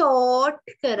අපි short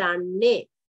කරන්නේ.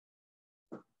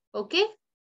 Okay?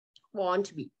 won't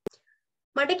be.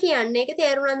 මට කියන්න ඒක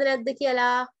තේරුණාද නැද්ද කියලා?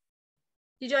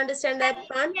 Did you understand that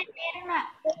one?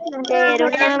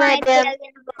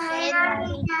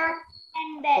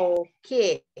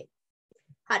 Okay.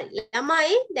 හරි.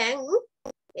 ළමයි දැන්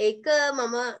ඒක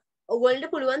මම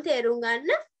ඔයගොල්ලන්ට පුළුවන් තේරුම් ගන්න.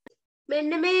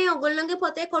 මෙන්න මේ ඔයගොල්ලන්ගේ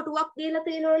පොතේ කොටුවක් දීලා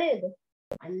තියෙනව නේද?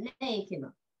 අන්න ඒකේම.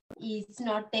 is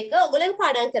not එක ඔයගොල්ලන්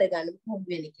පාඩම් කරගන්න මොකද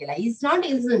වෙන්නේ කියලා. is not,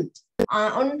 isn't.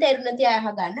 ඔන්න තේරුම් නැති අය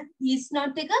අහගන්න. is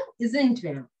not එක isn't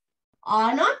වෙනවා.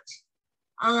 are not,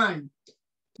 aren't.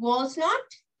 was not,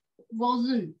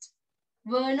 wasn't.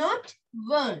 were not,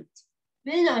 weren't.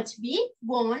 will not be,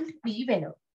 won't be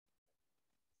වෙනවා.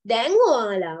 දැන්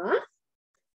ඔයාලා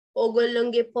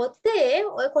ඔයගොල්ලන්ගේ පොතේ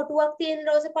ඔය කොටුවක් තියෙන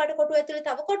රෝස පාට කොටුව ඇතුලේ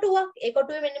තව කොටුවක්. ඒ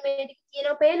කොටුවේ මෙන්න මේ ටික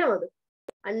කියනවා පේනවද?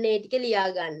 අන්න ඒ ටික ලියා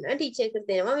ගන්න. ටීචර් එකට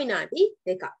දෙනවා විනාඩි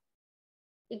 2ක්.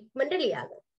 ඉක්මනට ලියා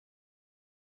ගන්න.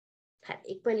 හරි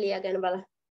ඉක්මනට ලියා ගන්න බලන්න.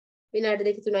 විනාඩි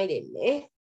 2 3යි දෙන්නේ.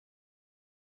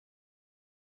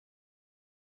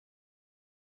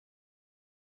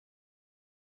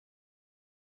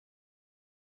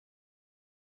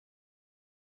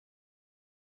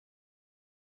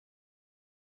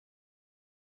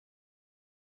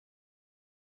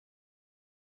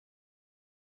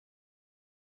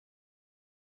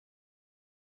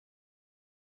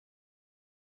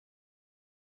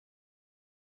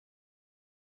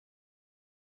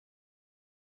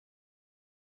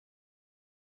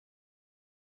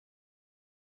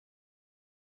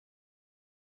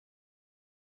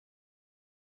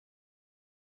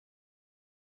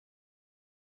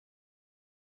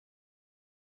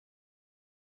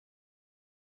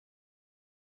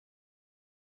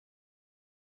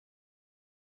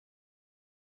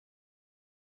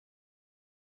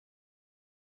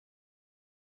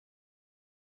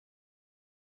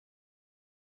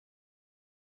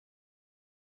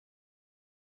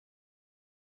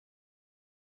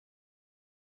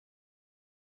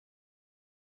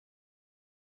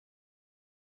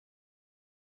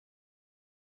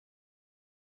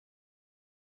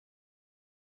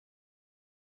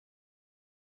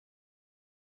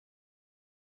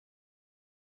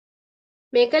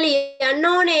 මේක ලියන්න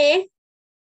ඕනේ.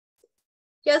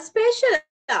 Your special.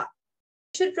 You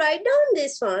should write down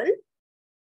this one.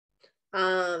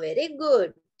 Very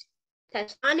good.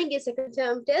 Tashani's second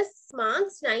term test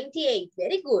marks 98.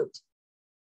 Very good.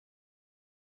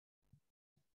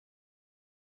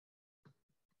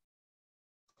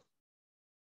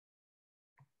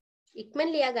 ඉක්මන්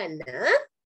ලියා ගන්න.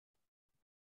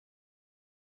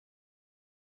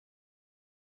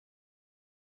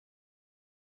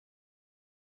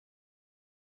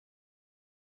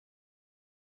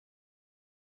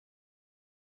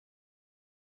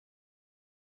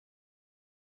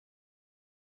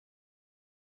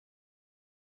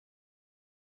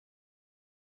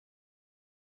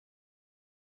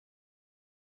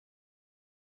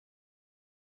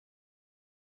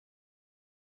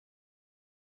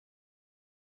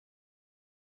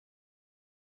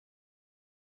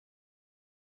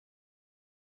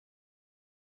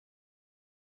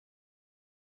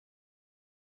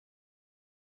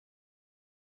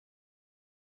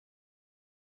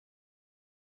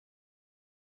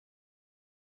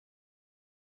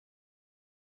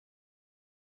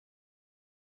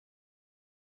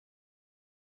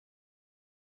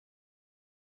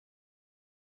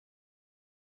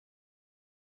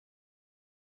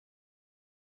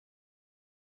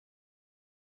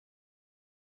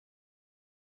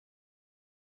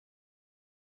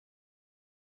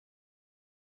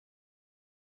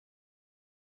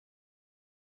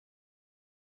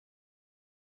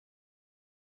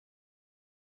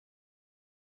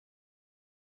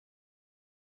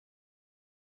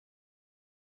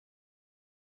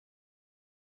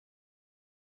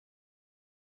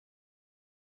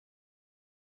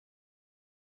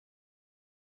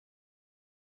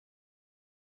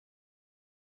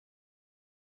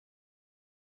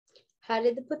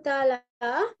 හරිද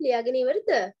පුතාලා ලියාගෙන ඉවරද?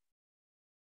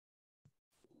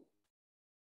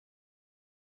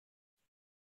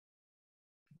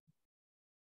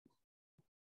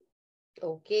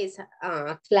 Okay,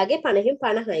 අක්ලාගේ 50න්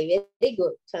 50යි. Very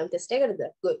good. සම් ටෙස්ට් එකකටද?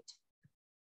 Good.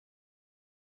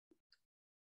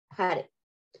 හරි.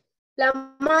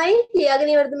 ළමයි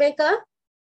ලියාගෙන ඉවරද මේක?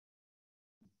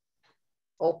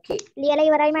 Okay. ලියලා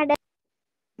ඉවරයි මැඩම්.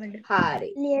 හරි.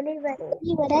 ලියලා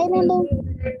ඉවරයි මැඩම්.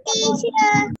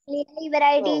 ටීචර්. ලියලා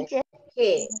ඉවරයි ටීචර්.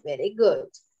 Okay, very good.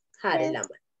 හරි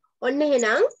ළමයි. ඔන්න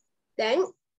එහෙනම් දැන්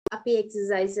අපි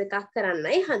එක්සර්සයිස් එකක්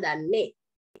කරන්නයි හදන්නේ.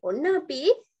 ඔන්න අපි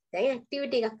දැන්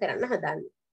ඇක්ටිවිටි එකක් කරන්න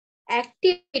හදන්නේ.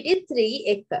 ඇක්ටිවිටි 3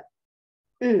 එක.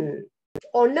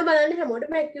 ඔන්න බලන්න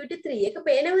හැමෝටම ඇක්ටිවිටි 3 එක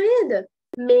පේනව නේද?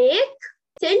 make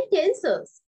sentences.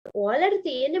 ඔයාලට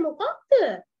තියෙන්නේ මොකක්ද?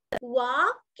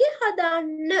 වාක්‍ය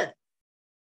හදන්න.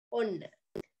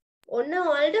 ඔන්න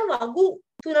ඔයාලට වගු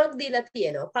 3ක් දීලා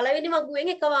තියෙනවා. පළවෙනි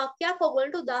වගුවෙන් එක වාක්‍යයක්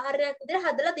ඔයගොල්ලන්ට උදාහරණයක් විදිහට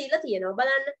හදලා දීලා තියෙනවා.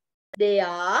 බලන්න.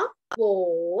 There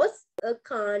was a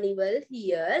carnival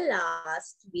here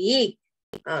last week.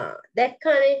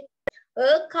 දැක්කනේ? a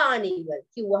carnival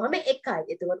කිව්වහම එකයි.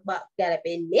 එතකොට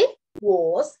ගැලපෙන්නේ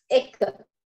was එක.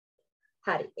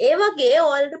 හරි. ඒ වගේ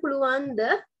ඔයාලට පුළුවන්ද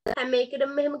හැම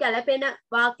එකටම මෙහෙම ගැලපෙන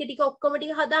වාක්‍ය ටික ඔක්කොම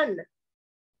ටික හදන්න?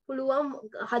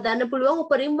 හදන්න පුළුවන්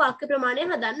උපරිම වාක්‍ය ප්‍රමාණය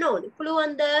හදන්න ඕනේ.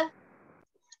 පුළුවන්ද?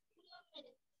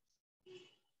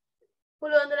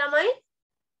 පුළුවන්ද ළමයි?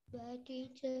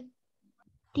 ටීචර්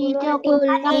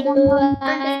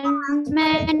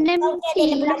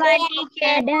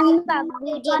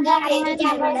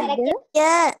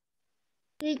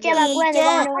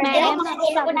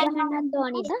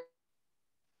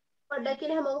පොඩ්ඩක්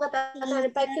කියලා හැමෝම කතා කරන්න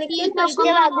එපා කියලා කියන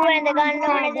ටීචර් වගු ඇඳ ගන්න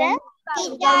ඕනද?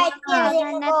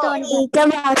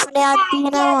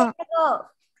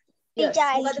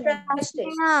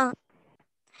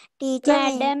 ටීචර්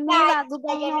මැඩම් මේ වගු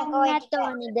ගන්නත්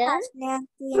ඕනද? ප්‍රශ්නයක්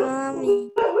තියෙනවා මේ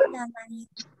ළමයි.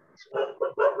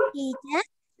 ටීචර්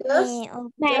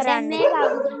මැඩම් මේ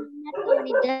වගු ගන්නත්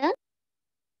ඕනද?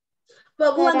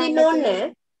 වගු අඳින්න ඕනේ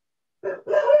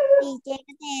ටීචර් එක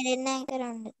තේරෙන්නේ නැහැ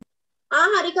කරන්න.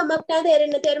 හරි කමක් නැහැ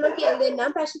තේරෙන්න තේරෙන්න කියලා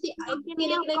දෙන්නම් ප්‍රශ්න තියෙන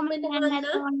කෙනෙක් මෙන්න අහන්න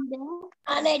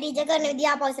අනේ ටීචර් කරන විදිහ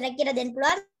ආපස්සට කියලා දෙන්න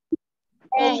පුළුවන්.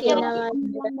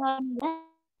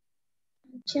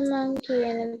 මං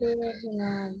කියන දේ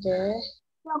වුණාද?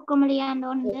 ඔක්කොම ලියන්න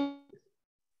ඕනද?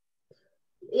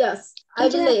 Yes, I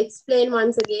will explain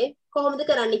once again. කොහොමද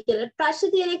කරන්න කියලා. ප්‍රශ්න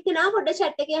තියෙන එක්කෙනා පොඩ්ඩ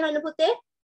chat එකේ අහන්න පුතේ.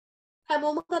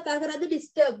 හැමෝම කතා කරද්දි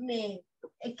disturb නේ.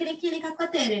 එක්කෙනෙක් කියන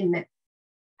එකක්වත් තේරෙන්නේ නැහැ.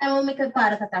 හැමෝම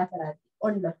එකපාර කතා කරද්දි.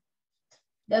 ඔන්න.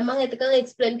 දැන් මම එතකන්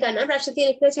explain කරනවා. ප්‍රශ්න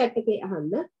තියෙන එක්කෙනා chat එකේ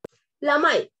අහන්න.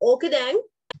 ළමයි, ඕකේ දැන්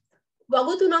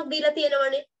වගු 3ක් දීලා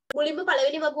තියෙනවනේ. මුලින්ම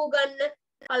පළවෙනි වගුව ගන්න.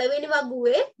 පළවෙනි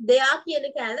වගුවේ දෙයා කියන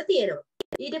කෑල්ල තියෙනවා.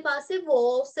 ඊට පස්සේ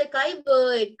was එකයි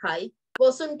were එකයි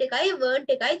wasn't එකයි weren't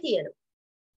එකයි තියෙනවා.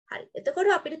 හරි.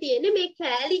 එතකොට අපිට තියෙන්නේ මේ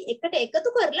කෑලි එකට එකතු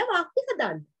කරලා වාක්‍ය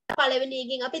හදන්න. පළවෙනි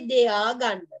එකෙන් අපි they are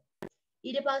ගන්න.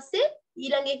 ඊට පස්සේ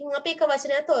ඊළඟ එකෙන් අපි එක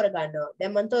වචනයක් තෝරගන්නවා.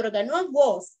 දැන් මම තෝරගන්නවා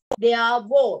was. there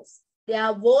was.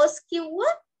 there was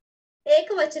කිව්වා ඒක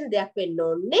වචන දෙයක් වෙන්න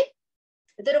ඕනේ.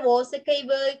 එතකොට was එකයි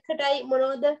were එකටයි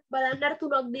මොනවද බලන්න අර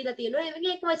තුනක් දීලා තියෙනවා. ඒ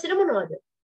වගේ එක වචන මොනවද?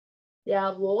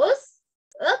 there was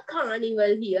a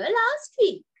carnival here last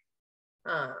week.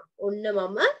 ඔන්න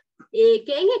මම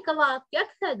ඒකෙන් එක වාක්‍යයක්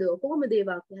හදුවා. කොහොමද ඒ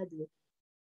වාක්‍ය හදුවේ?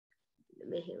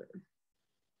 මෙහෙම.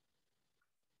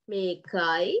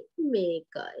 මේකයි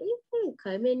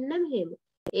මෙන්න මෙහෙම.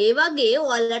 ඒ වගේ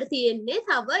ඔයාලට තියෙන්නේ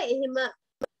තව එහෙම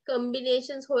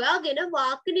combinations හොයාගෙන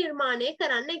වාක්‍ය නිර්මාණය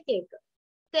කරන්න එක එක.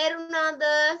 තේරුණාද?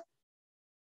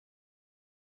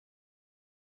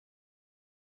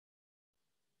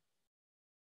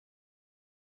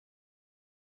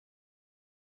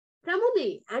 ප්‍රමුදි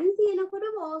and කියනකොට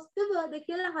was the word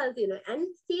කියලා අහලා තියෙනවා.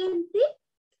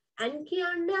 and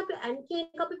කියන්නේ අපි and කියන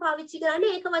එක අපි පාවිච්චි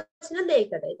කරන්නේ ඒක වචන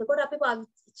දෙකකට. එතකොට අපි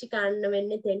පාවිච්චි කරන්න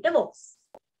වෙන්නේ තෙන්ට was.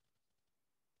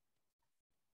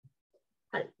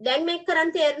 හරි. දැන් මේක කරන්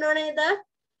තේරෙනව නේද?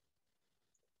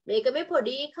 මේක මේ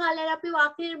පොඩි කාලේ අපි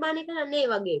වාක්‍ය නිර්මාණය කරන්නේ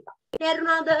ඒ වගේ එකක්.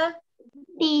 තේරුණාද?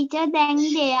 ටීචර් දැන්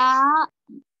දෙයා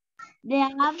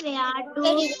where to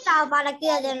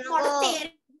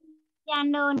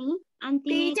යන්න ඕනි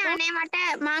අන්තිමට අනේ මට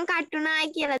මං කට්ටුනායි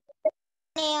කියලා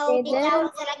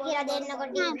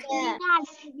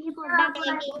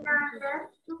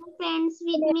two friends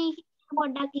with me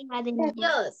පොඩ්ඩක් කියලා දෙන්න.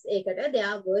 yes ඒකට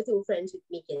there were two friends with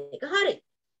me කියන එක හරි.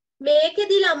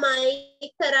 මේකෙදි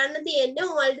ළමයි කරන්න තියෙන්නේ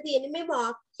ඔයාලට තියෙන්නේ මේ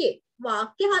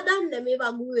වාක්‍ය හදන්න මේ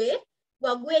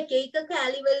වගුවේ එක එක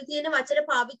කැලි වල තියෙන වචන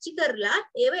පාවිච්චි කරලා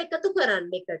ඒව එකතු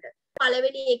කරන්න එකට.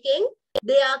 පළවෙනි එකෙන්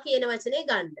දෙයා කියන වචනේ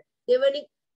ගන්න.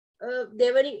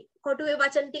 දෙවෙනි කොටුවේ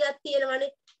වචන ටිකක් තියෙනවනේ.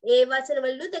 ඒ වචන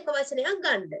වලුත් එක වචනයක්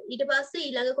ගන්න. ඊට පස්සේ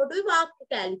ඊළඟ කොටුවේ වාක්‍ය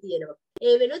කැලි තියෙනවා.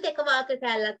 ඒ වෙනුත් එක වාක්‍ය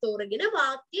කැලලක් තෝරගෙන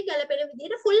වාක්‍ය ගැලපෙන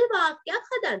විදිහට ෆුල් වාක්‍යයක්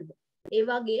හදන්න. ඒ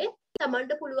වගේ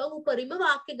තමන්ට පුළුවන් උපරිම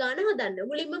වාක්‍ය ගාන හදන්න.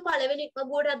 මුලින්ම පළවෙනි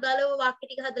වගුවට අදාළව වාක්‍ය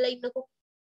ටික හදලා ඉන්නකෝ.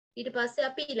 ඊට පස්සේ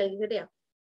අපි ඊළඟට යමු.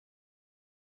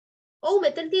 ඔව්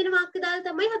මෙතන තියෙන වාක්‍ය දාලා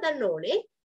තමයි හදන්න ඕනේ.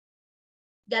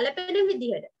 ගැලපෙන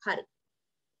විදිහට. හරි.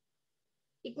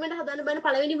 ඉක්මනට හදන්න බෑ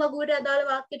පළවෙනි වගුවට අදාළ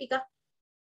වාක්‍ය ටික.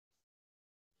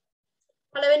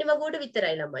 පළවෙනි වගුවට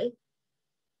විතරයි ළමයි.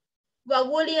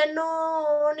 වගුව ලියන්න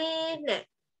ඕනේ නැහැ.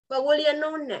 වගුව ලියන්න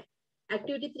ඕනේ නැහැ.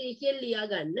 ඇක්ටිවිටි 3 කියලා ලියා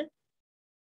ගන්න.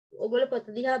 ඔයගොල්ලෝ පොත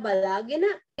දිහා බලාගෙන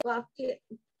වාක්‍ය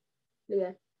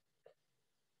ලියන්න.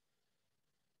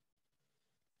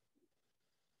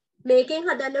 මේකෙන්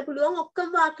හදන්න පුළුවන්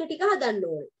ඔක්කොම වාක්‍ය ටික හදන්න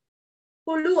ඕනේ.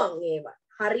 පුළුවන් ඒවා.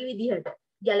 හරි විදිහට.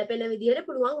 ගැලපෙන විදිහට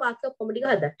පුළුවන් වාක්‍ය ඔක්කොම ටික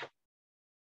හදන්න.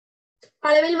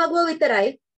 පළවෙනි වගුව විතරයි.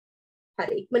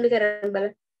 හරි ඉක්මනට කරන්න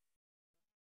බලන්න.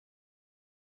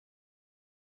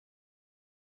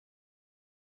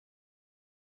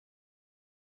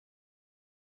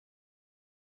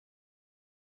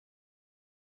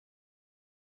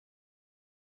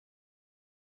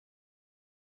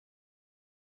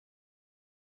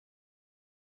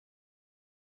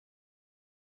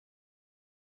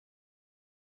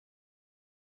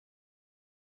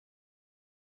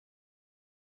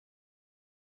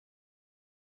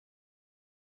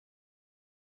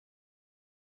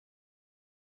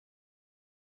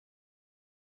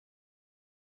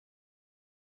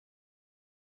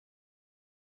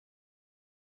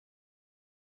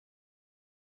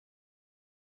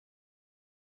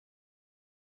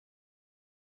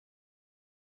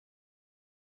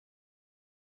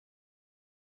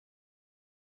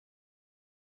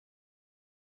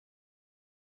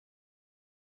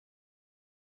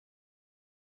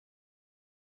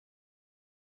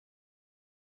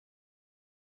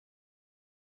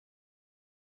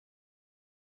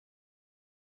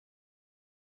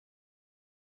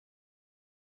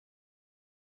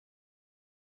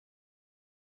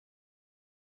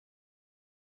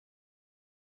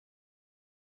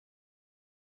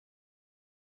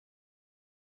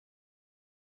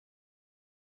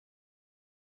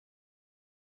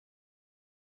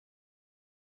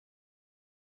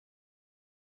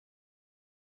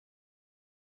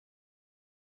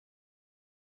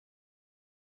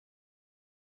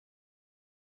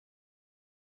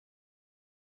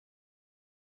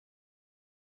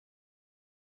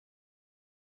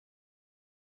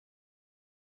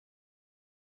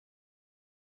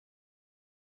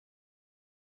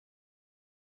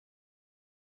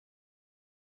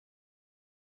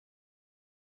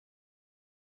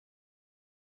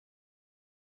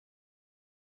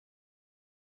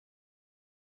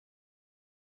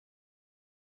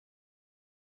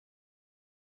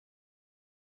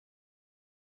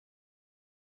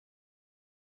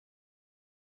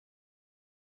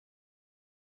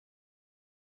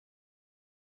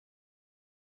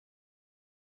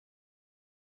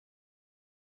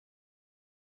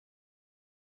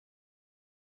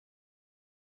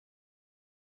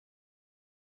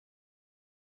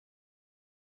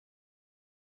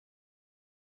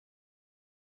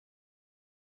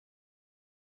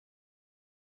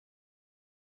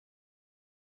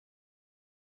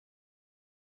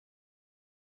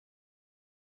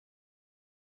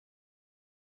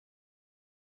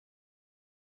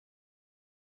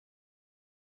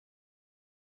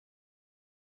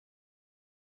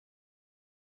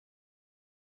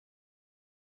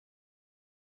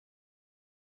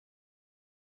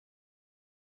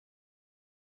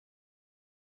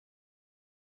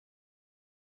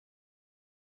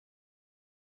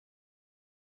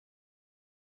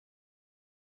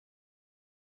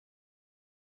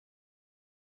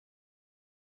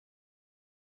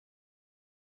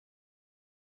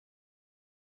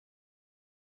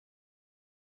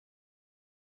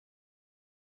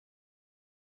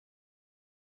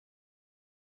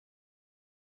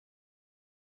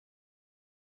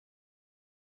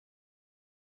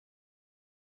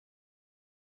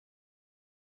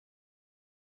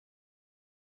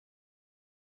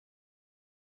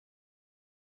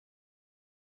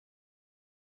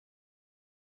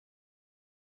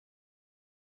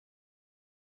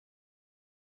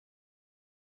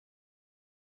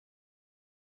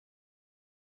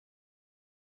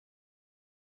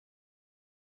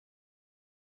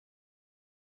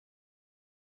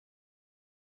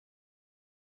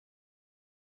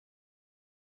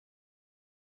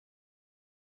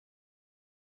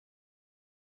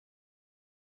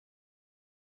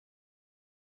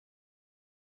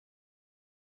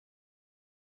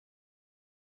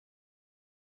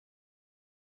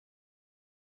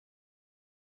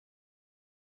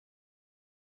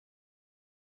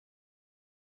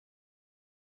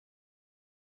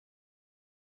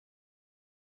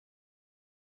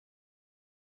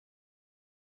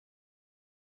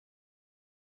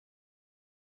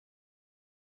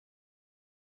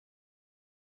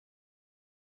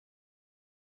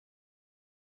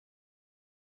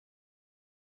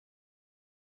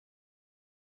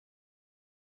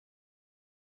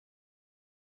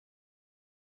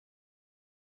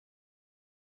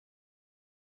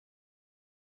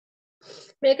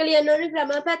 මේක ලියන්න ඕනේ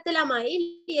ග්‍රැමර් පැත්ත ළමයි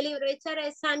ලියලා ඉවර වෙච්ච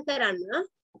රෙස්සන් කරන්න.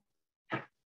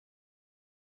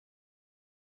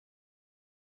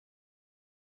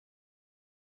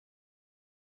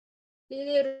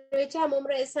 ලියලා ඉවර වෙච්ච හැමෝම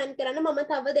රෙස්සන් කරන්න. මම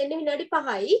තව දෙන්නේ විනාඩි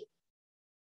 5යි.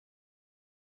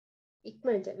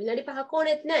 ඉක්මනට විනාඩි 5ක්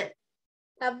ඕනෙත් නැහැ.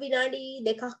 තව විනාඩි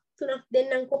 2ක් 3ක්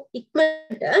දෙන්නම්කෝ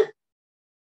ඉක්මනට.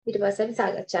 ඊට පස්සේ අපි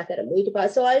සාකච්ඡා කරමු. ඊට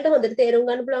පස්සේ ඔයාලට හොඳට තේරුම්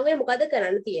ගන්න පුළුවන් වෙයි මොකද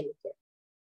කරන්න තියෙන්නේ කියලා.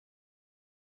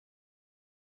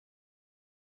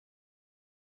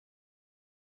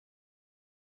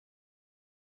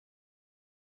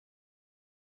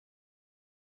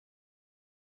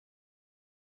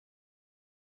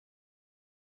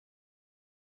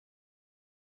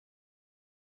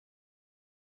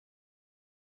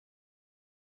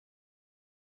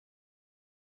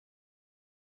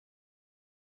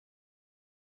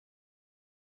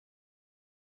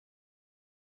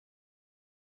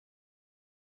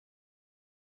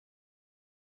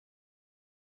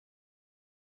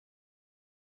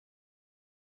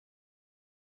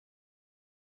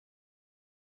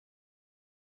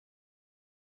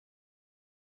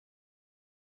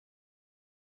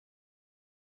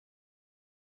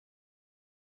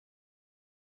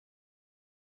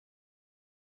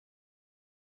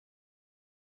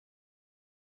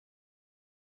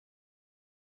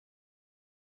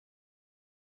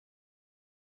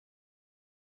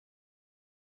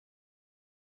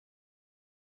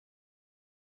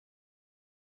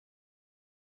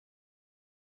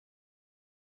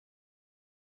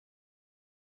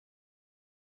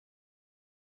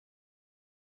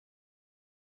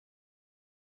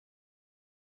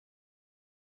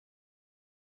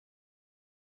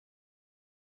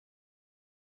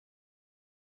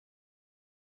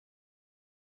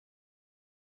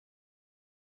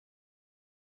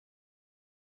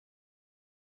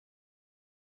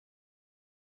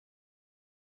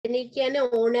 එනි කියන්නේ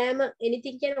ඕනෑම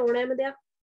anything කියන්නේ ඕනෑම දෙයක්.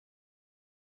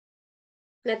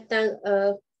 නැත්තම්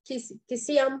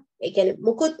කිසියම් ඒ කියන්නේ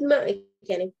මුකුත්ම ඒ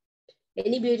කියන්නේ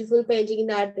any beautiful painting in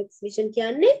the art exhibition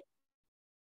කියන්නේ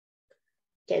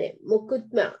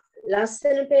මුකුත්ම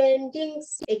ලස්සන paintings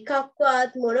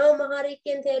එකක්වත් මොනවම හරි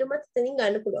කියන තේරුමත් එතනින්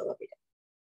ගන්න පුළුවන් අපිට.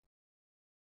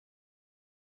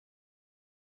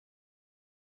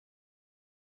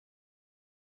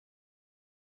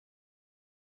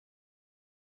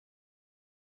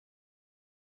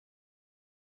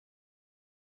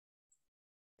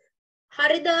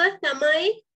 හරිද තමයි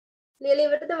ලියලා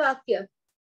ඉවරද වාක්‍ය?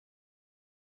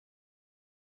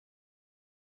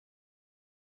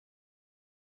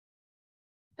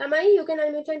 තමයි you can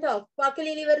unmute and talk. වාක්‍ය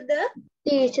ලියලා ඉවරද?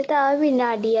 ටීචර් තව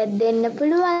විනාඩියක් දෙන්න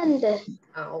පුළුවන්ද?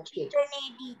 ඕකේ.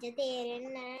 ටීචර්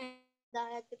තේරෙන්නේ නැහැ.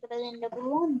 10ක් විතර දෙන්න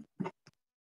පුළුවන්.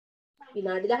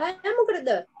 විනාඩි 10ක් මොකටද?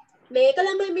 මේක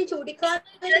ළමයි මේ චූටි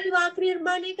කාලේ අපි වාක්‍ය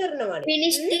නිර්මාණය කරනවානේ.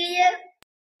 Finish teacher.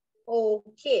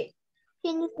 ඕකේ.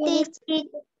 Finish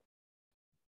teacher.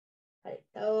 හරි.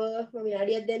 තව මම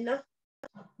විනාඩියක් දෙන්න.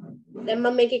 දැන්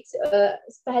මම මේක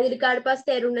පැහැදිලි කාට පස්සේ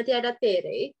තේරුම් නැති අයටත්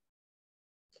තේරෙයි.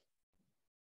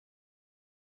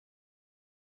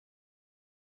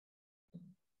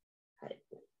 හරි.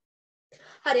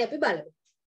 හරි අපි බලමු.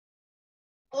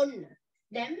 ඔන්න.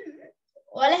 දැන්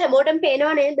ඔයාලා හැමෝටම පේනව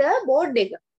නේද බෝඩ්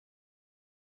එක?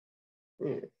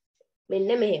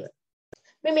 මෙන්න මෙහෙම.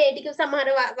 මේ ටික සමහර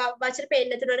වචන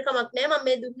පේන්නේ නැතුනට කමක් නැහැ. මම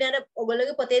මේ දුන්නේ අර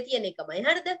ඔයගොල්ලෝගේ පොතේ තියෙන එකමයි.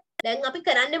 හරිද? දැන් අපි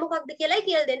කරන්නේ මොකක්ද කියලායි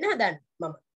කියලා දෙන්න හදන්නේ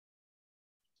මම.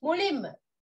 මුලින්ම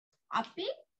අපි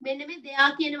මෙන්න මේ දෙයා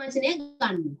කියන වචනේ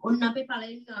ගන්න. ඔන්න අපි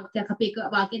පළවෙනි වාක්‍යයක් අපි එක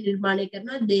වාක්‍ය නිර්මාණය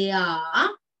කරනවා දෙයා.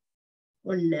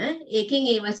 ඔන්න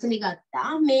ඒකෙන් ඒ වචනේ ගත්තා.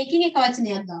 මේකෙන් එක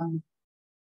වචනයක් ගන්න.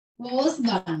 was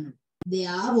ගන්න.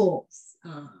 දෙයා was.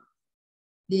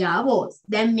 දෙයා was.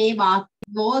 දැන් මේ වාක්‍ය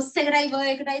was එකටයි verb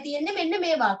එකටයි තියෙන්නේ මෙන්න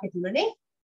මේ වාක්‍ය තුනනේ.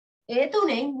 ඒ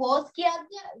තුනෙන් was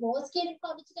කියන්නේ was කියන එක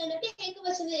පාවිච්චි කරන්න අපි ඒක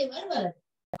වචනේ වල.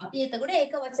 අපි එතකොට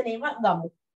ඒක වචනේ ගමු.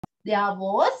 There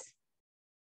was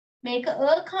මේක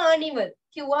a carnival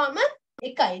කිව්වම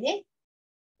එකයිනේ.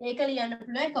 ඒක ලියන්න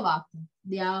පුළුවන් එක වාක්‍යයක්.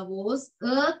 There was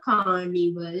a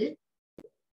carnival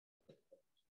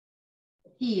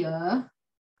here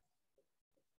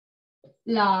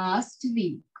last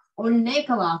week. ඔන්න එක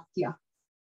වාක්‍යයක්.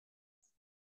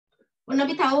 ඔන්න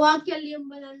අපි තව වාක්‍යයක් ලියමු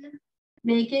බලන්න.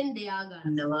 මේකෙන් දෙයා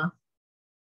ගන්නවා.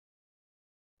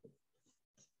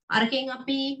 අරකින්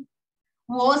අපි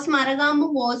was මරගමු.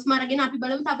 was මරගෙන අපි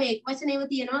බලමු තව එක් වචනේව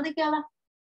තියනවද කියලා.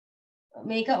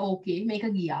 මේක ඕකේ. මේක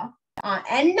ගියා.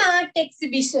 an art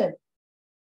exhibition.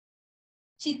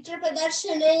 චිත්‍ර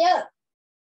ප්‍රදර්ශනය.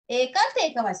 ඒකත්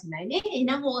ඒක වචනයි නේ.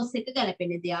 එහෙනම් was එක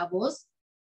ගැලපෙන්නේ. there was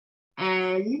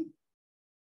an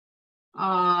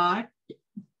art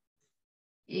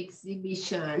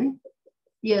exhibition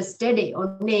yesterday.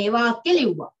 ඔන්න ඒ වාක්‍ය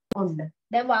ලිව්වා. ඔන්න.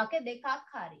 දැන් වාක්‍ය දෙකක්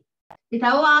හරි. ඉතින්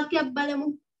තව වාක්‍යයක් බලමු.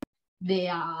 They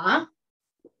are.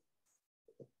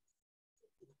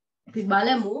 අපි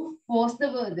බලමු what's the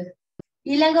word?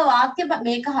 ඊළඟ වාක්‍ය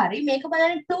මේක හරි. මේක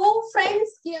බලන්න two friends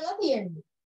කියලා තියෙනවා.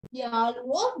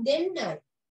 යාළුවෝ දෙන්නයි.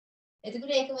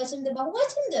 එතකොට ඒක වචනද බහු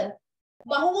වචනද?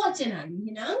 බහු වචනයි.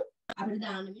 එහෙනම් අපිට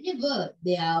දාන්න වෙන්නේ were.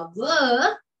 There were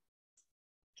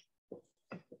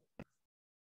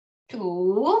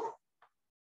two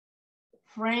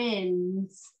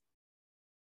friends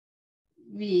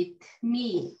with me.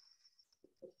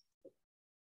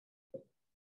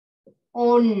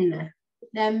 ඔන්න.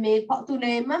 දැන් මේ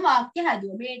තුනේම වාක්‍ය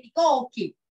හදුවා. මේ ටික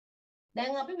ඕකේ.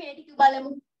 දැන් අපි මේ ටික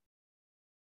බලමු.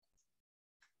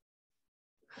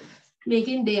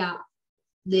 මේකෙන් they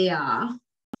are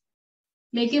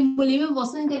මේකෙන් මුලින්ම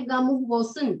wasn't එක ගමු.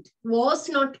 wasn't was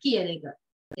not කියන එක.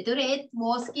 ඒතර ඒත්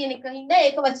was කියන එක හින්දා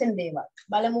ඒක වචන දේවල්.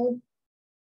 බලමු.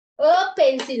 a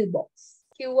pencil box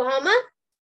කිව්වහම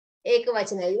ඒක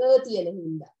වචනයි a තියෙන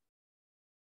හින්දා.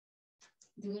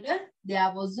 ඒතර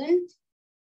there wasn't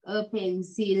a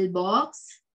pencil box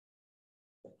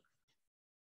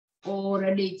or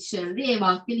a dictionary. ඒ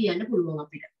වාක්‍ය ලියන්න පුළුවන්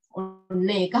අපිට. ඔන්න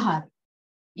ඒක හරි.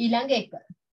 ඊළඟ එක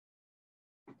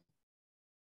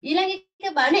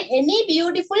බලන්න any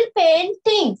beautiful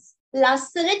paintings.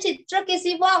 ලස්සන චිත්‍ර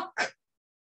කිසිවක්.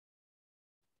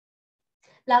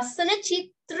 ලස්සන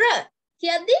චිත්‍ර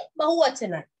කියද්දි බහු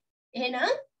වචනයි.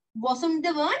 එහෙනම් wasn't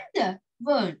the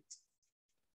weren't.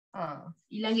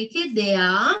 ඊළඟ එකේ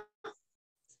there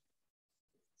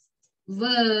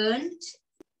weren't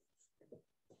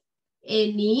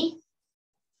any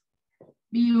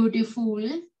beautiful.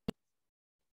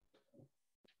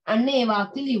 අන්න ඒ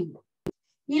වාක්‍ය ලියුවා.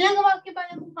 ඊළඟ වාක්‍ය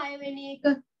බලමු 6 වෙනි එක.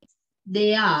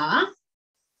 there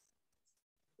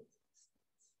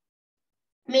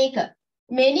මේක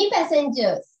many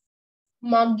passengers.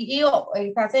 මගියෝ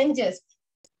passengers.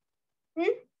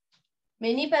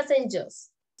 many passengers.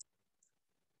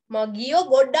 මගියෝ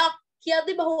ගොඩක්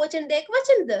කියද්දි බහු වචන දෙක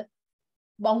වචනද?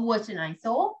 බහු වචනයි.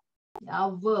 so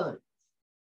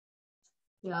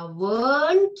there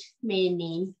weren't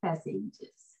many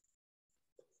passengers.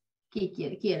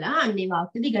 කියලා අන්නේ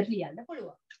වාක්‍ය දිගට ලියන්න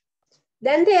පුළුවන්.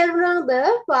 දැන් තේරුණාද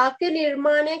වාක්‍ය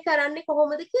නිර්මාණය කරන්නේ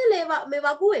කොහොමද කියලා මේ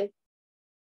වගුවේ?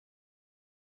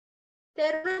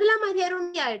 තේරුණාද ළමයි?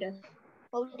 තේරුණේ අයද?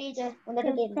 ඔව් ටීචර් හොඳට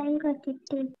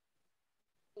තේරුණා.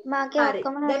 මාගේ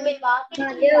ඔක්කොම දැන් මේ වාක්‍ය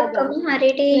මාගේ ඔක්කොම හරි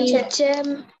ටීචර්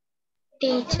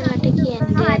මට කියන්න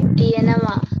දෙයක්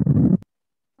තියෙනවා.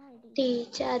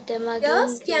 ටීචර් අද මගේ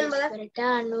ඉංග්‍රීසියට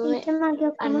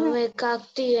 91ක්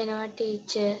තියෙනවා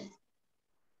ටීචර්.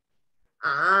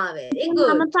 very good.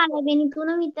 මම පළවෙනි තුන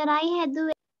විතරයි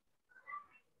හැදුවේ.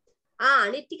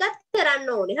 අනිත් ටිකත් කරන්න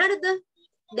ඕනේ. හරිද?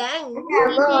 දැන්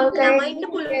ළමයින්ට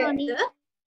පුළුවන්ද?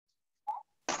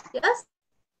 yes.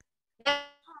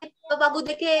 වගු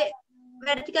දෙකේ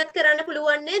වැඩ ටිකක් කරන්න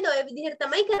පුළුවන් නේද? ඔය විදිහට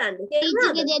තමයි කරන්නේ.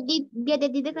 තේරුණාද?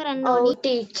 ගෙදෙද්දිද කරන්න ඔව් ඕනේ.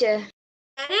 ටීචර්.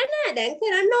 නෑ දැන්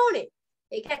කරන්න ඕනේ.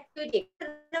 ඒක ඇක්ටිවිටි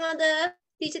කරනවද?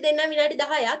 ටීචර් දෙන්නා විනාඩි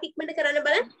 10ක් ඉක්මනට කරන්න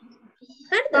බලන්න.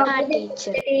 හරිද?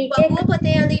 ටීචර්. වගුව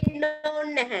පොතේ අඳින්න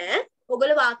ඕනේ නැහැ.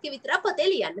 ඔයගොල්ලෝ වාක්‍ය විතරක් පොතේ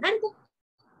ලියන්න. හරිද?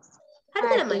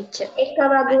 හරිද ළමයි? එක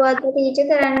වගුවක්ද ටීචර්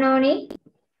කරන්න ඕනේ?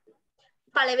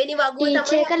 පළවෙනි වගුව තමයි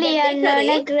ටීචර් එක ලියන්න ඕන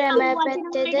ග්‍රැමර්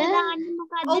පැත්තේද?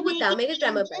 ඔව් පුතා මේක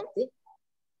ග්‍රැමර් පැත්තේ.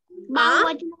 බහු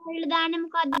වචන වල දාන්නේ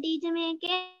මොකද්ද ටීචර්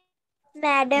මේකේ?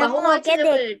 බහු වචන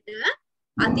වලට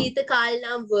අතීත කාල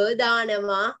නම් ව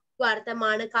දානවා,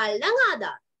 වර්තමාන කාල නම්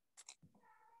ආදාන.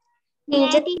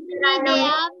 ටීචර්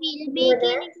දෙයා will be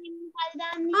කියන එකෙන් මොකද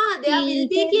දාන්නේ? දෙයා will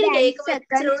be කියන එක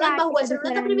වචන වල බහු වචන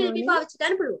වලට අපිට will be පාවිච්චි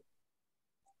කරන්න පුළුවන්.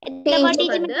 එතකොට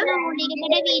teacher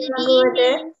මූලිකකට will be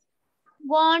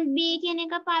won't be කියන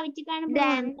එක පාවිච්චි කරන්න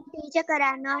පුළුවන්. ටීචර්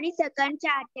කරන්න ඕනි second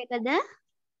chart එකද?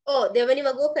 ඔව් දෙවෙනි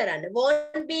වගුව කරන්න.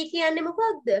 won't be කියන්නේ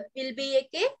මොකක්ද? will be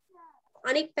එකේ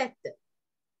අනිත් පැත්ත.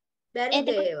 බැරිද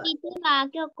ඒවා? ටීචර්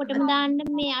වාක්‍ය ඔක්කොටම දාන්න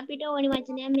මේ අපිට ඕනි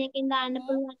වචනයක් මේකෙන් දාන්න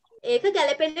පුළුවන්. ඒක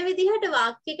ගැලපෙන විදිහට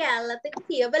වාක්‍ය කැලලත් එක්ක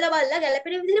කියවලා බලලා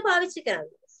ගැලපෙන විදිහට පාවිච්චි කරන්න.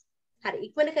 හරි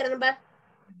ඉක්මනට කරන්න බෑ.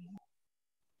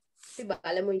 අපි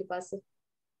බලමු ඊට පස්සේ.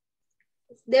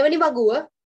 දෙවෙනි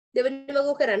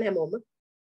වගුව කරන්න හැමෝම.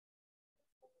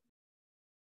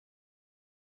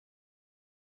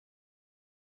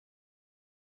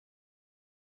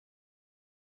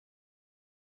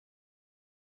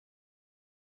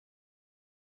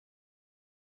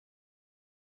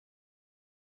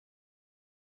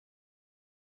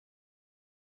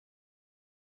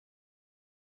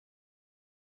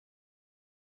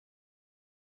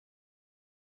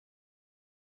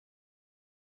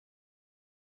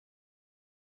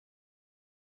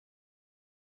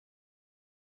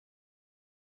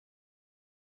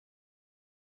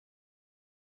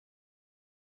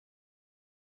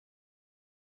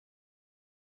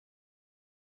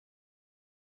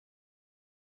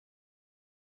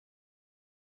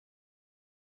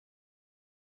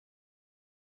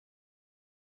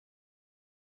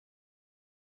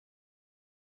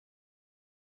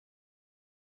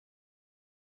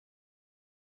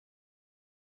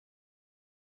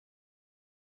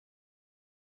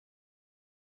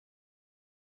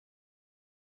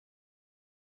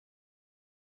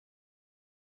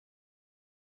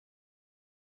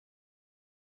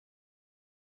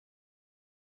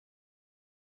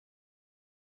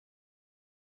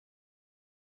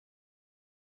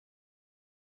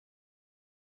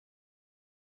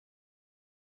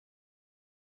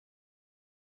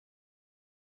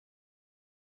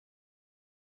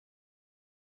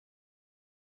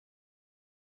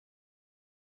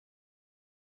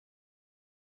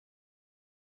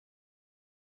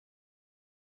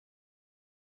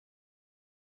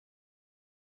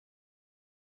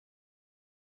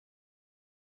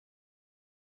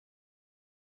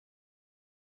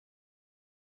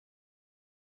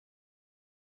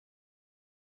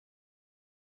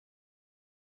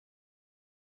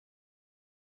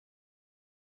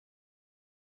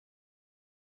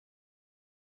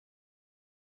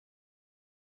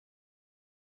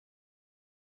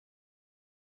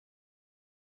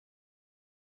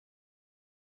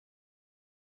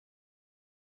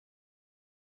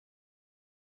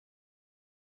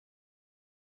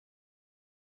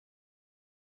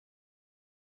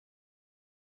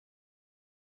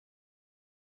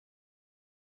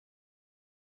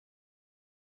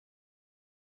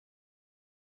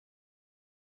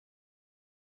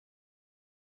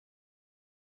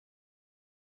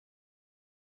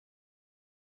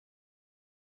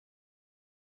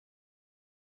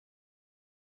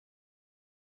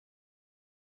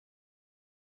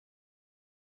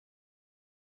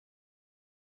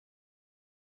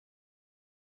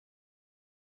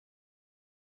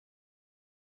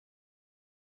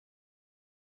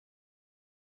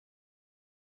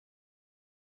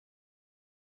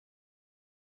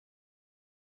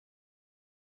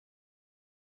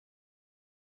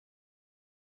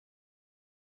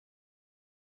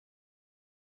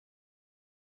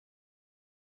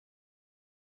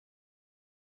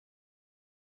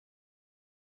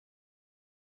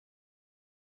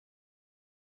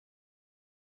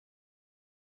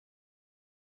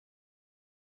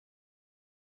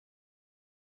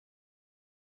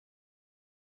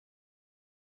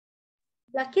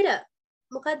 ලකිර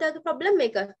මොකක්ද ඔයාගේ ප්‍රොබ්ලම්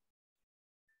එක?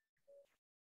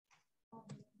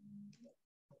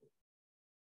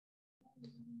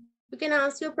 You can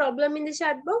ask your problem in the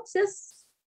chat box. Yes.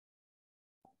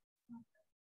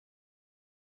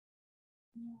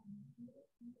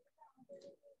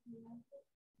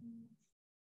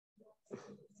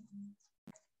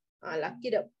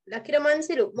 ලකිර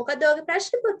මන්සිරු මොකක්ද ඔයාගේ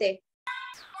ප්‍රශ්න පුතේ?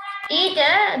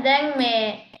 ටීචර් දැන්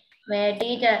මේ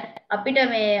ටීචර් අපිට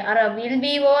මේ අර will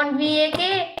be won't be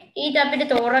එකේ ඊට අපිට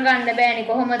තෝරගන්න බෑනේ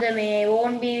කොහොමද මේ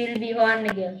won't be will be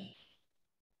හොයන්නේ කියලා.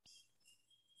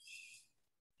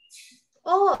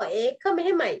 ඒක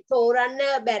මෙහෙමයි. තෝරන්න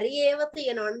බැරි ඒවා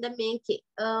තියෙනවා නේද මේකේ.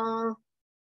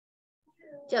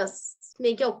 just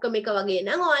මේකේ ඔක්කොම එක වගේ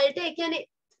නම් ඔයාලට ඒ කියන්නේ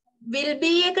will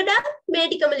be එකට මේ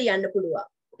ටිකම ලියන්න පුළුවන්.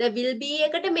 දැන් will be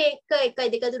එකට මේක 1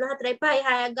 2 3 4 5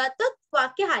 6ක් ගත්තොත්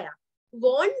වාක්‍ය 6ක්.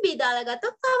 won't be දාලා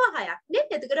ගත්තොත් තව 6ක් නේ.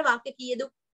 එතකොට වාක්‍ය කීයද?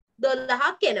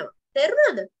 12ක් එනවා.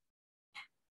 තේරුණාද?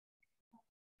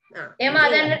 එහෙම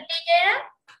හදන්න ටීචර්.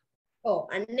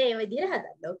 අන්න ඒ විදිහට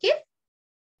හදන්න. ඕකේ?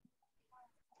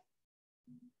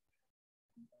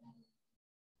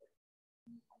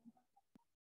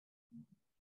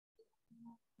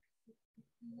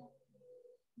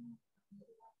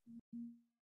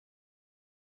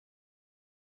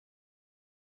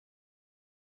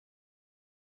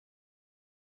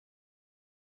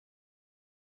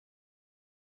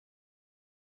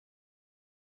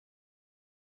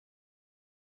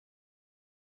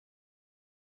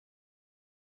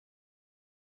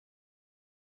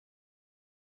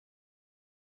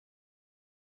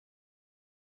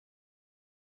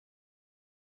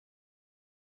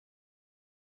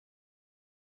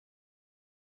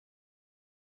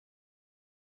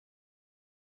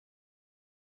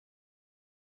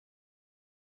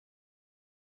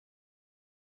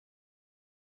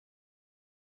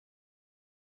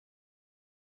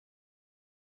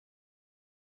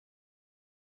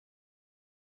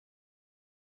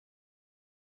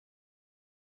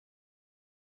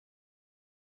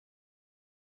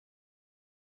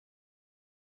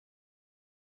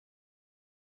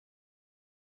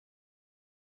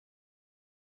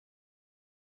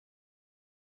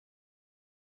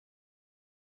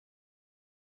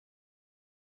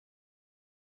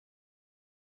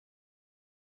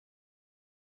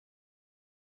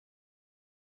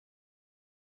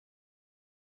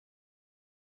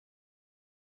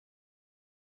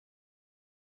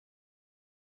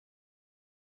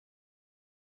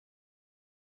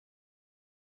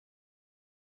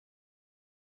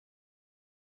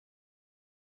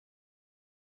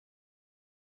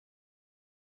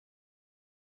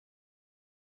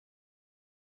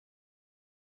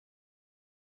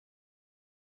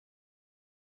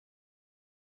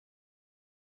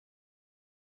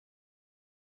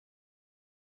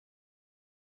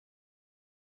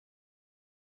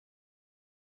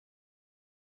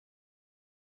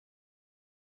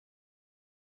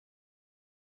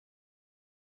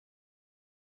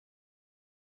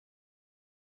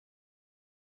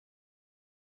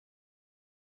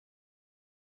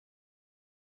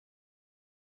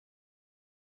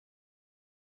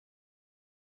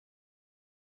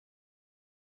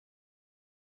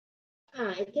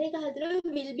 එකිනෙක හදලා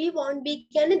will be won't be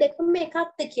කියන්නේ දෙකම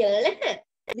එකක්ද කියලා නැහැ.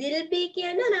 will be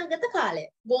කියන්නේ අනාගත කාලය.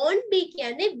 won't be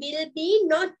කියන්නේ will be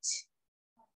not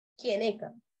කියන එක.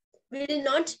 will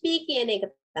not be කියන එක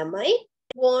තමයි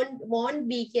won't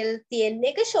be කියලා තියෙන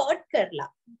එක ෂෝට් කරලා.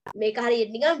 මේක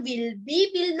හරියට නිකන් will be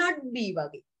will not be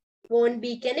වගේ. won't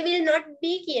be කියන්නේ will not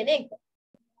be කියන එක.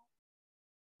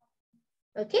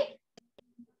 okay?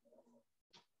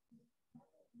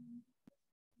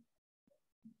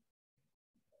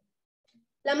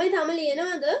 ළමයි තාම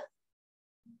ලියනවද?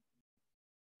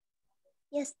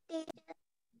 Yes, teacher.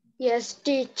 Yes,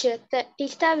 teacher.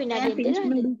 තව විනාඩියක්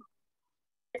දෙනවද?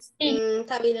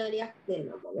 තව විනාඩියක්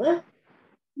දෙනවා මම.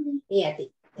 ඒ ඇති.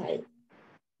 හරි.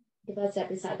 ඊට පස්සේ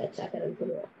අපි සාකච්ඡා කරමු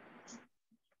පුළුවන්.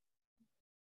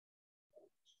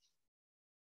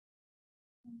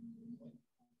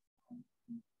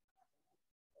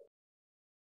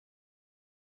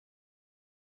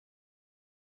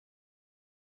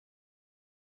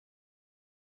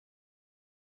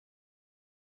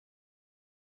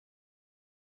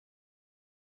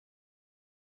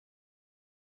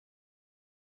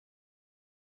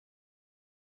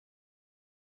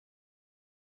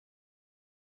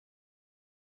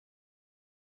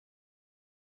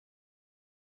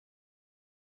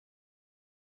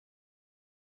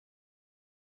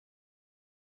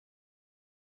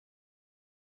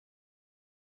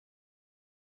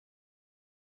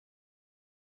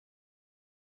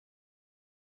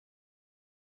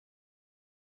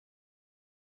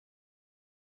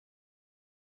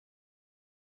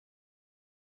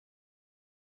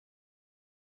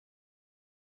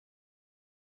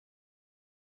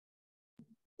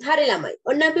 හරි ළමයි.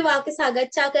 ඔන්න අපි වාක්‍ය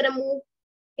සාකච්ඡා කරමු.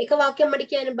 එක වාක්‍යයක් මට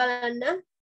කියන්න බලන්න.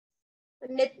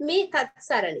 let me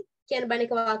තත්සරණි. කියන්න බණ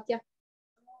එක වාක්‍යයක්.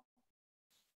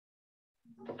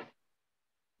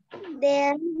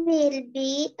 There will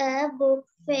be a book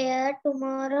fair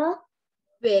tomorrow.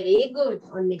 Very good.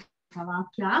 ඔන්න එක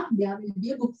වාක්‍යයක්. There will be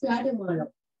a book fair tomorrow.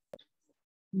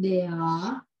 There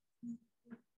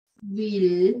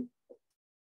will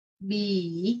be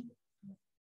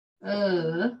a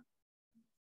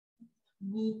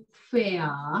book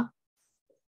fair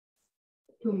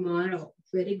tomorrow.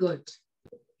 Very good.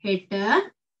 හෙට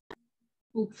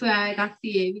book fair එකක්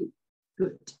තියෙවි.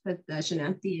 Good.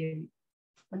 ප්‍රදර්ශනයක් තියෙවි.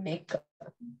 ඔන්න එක.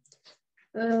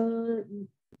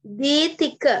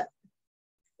 දීතික.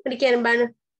 මට කියන්න බෑ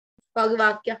වගේ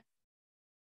වාක්‍යයක්.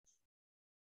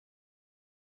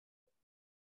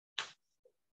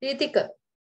 දීතික.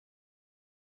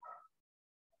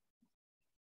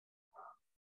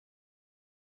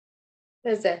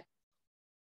 Rasa.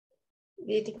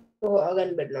 Diti ko agan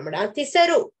bedna mada.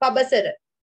 Tisaru pabasara.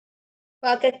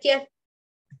 වාක්‍යයක් කියන්න.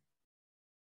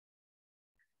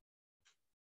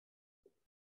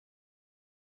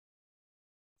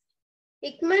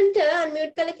 ඉක්මනට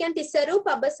අන්මියුට් කරලා කියන්න තිසරු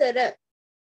පබසර.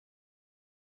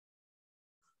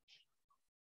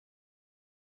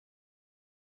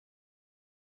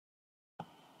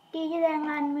 ටීචර් දැන්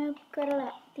අන්මියුට් කරලා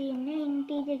තියෙන්නේ.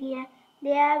 ටීචර් කිය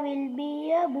there will be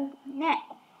a book නෑ.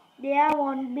 There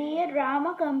won't be a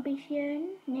drama competition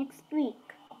next week.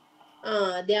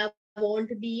 There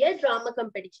won't be a drama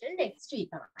competition next week.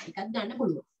 එකක් ගන්න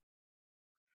පුළුවන්.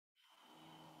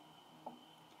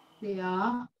 There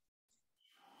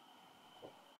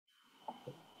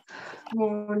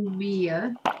won't be a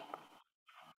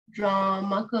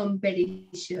drama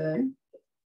competition.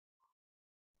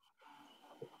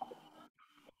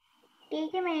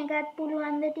 Teacher මේකත්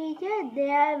පුළුවන්ද teacher?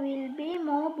 There will be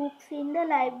more books in the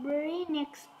library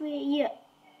next year.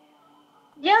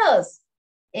 Yes.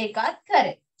 ඒකත්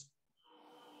correct.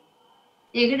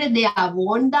 ඒකට there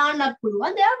won't දාන්නත්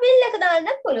පුළුවන්. there will එක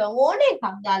දාන්නත් පුළුවන්. ඕන එකක්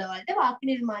දාලා වලට වාක්‍ය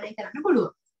නිර්මාණය කරන්න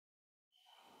පුළුවන්.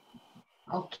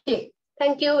 Okay.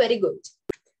 Thank you. Very good.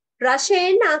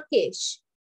 Rashen Akesh.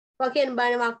 වාක්‍යයෙන්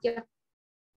බාන වාක්‍ය.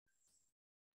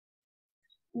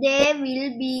 There will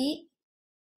be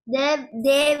a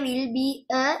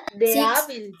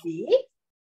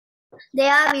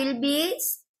There will be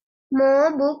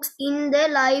more books in the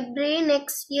library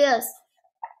next year.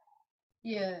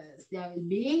 Yes, there will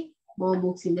be more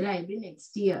books in the library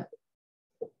next year.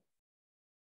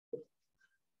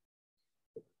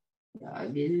 There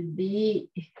will be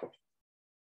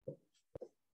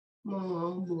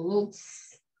more books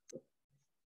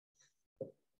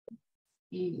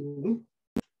in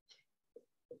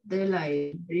the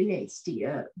library next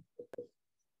year.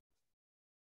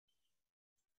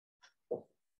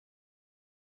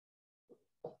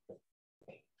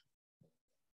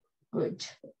 Good.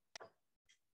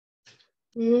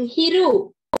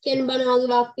 Hiru. Can banawage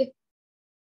වාක්‍ය.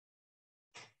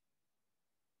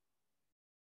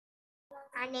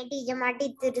 අනේ teacher මට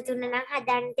ඉතුරු තුන නම්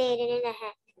හදන්න තේරෙන්නේ නැහැ.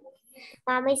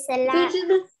 මම ඉස්සෙල්ලා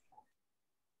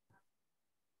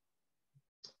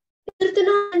ඉතුරු තුන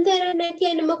තේරෙන්නේ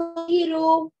කියන්නේ මොකක්ද හිරු?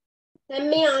 දැන්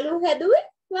මේ අනු හැදුවේ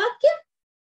වාක්‍ය.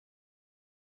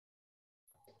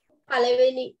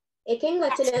 පළවෙනි එකෙන්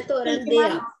වචනය තෝරන්න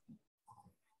දෙයක්.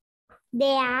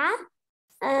 there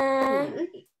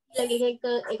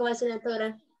එක වචනය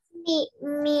තෝරන්න.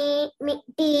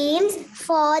 teams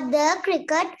for the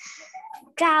cricket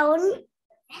ground.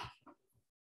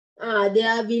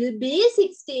 There will be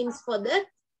 6 teams for the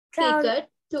cricket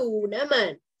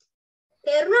tournament.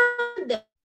 තේරුණාද?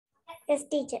 Yes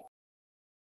teacher.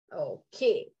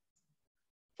 Okay.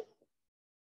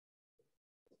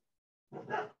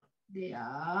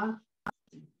 There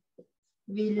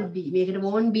will be. මේකට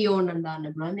won't be ඕන නම් දාන්න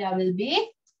පුළුවන්. There will be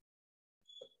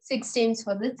 6 teams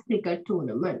for the cricket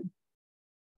tournament.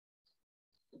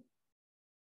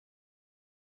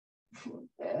 For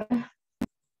the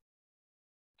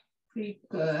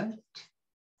cricket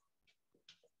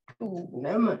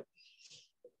tournament.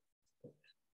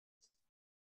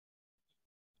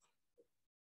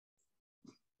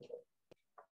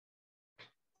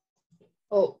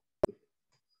 Oh.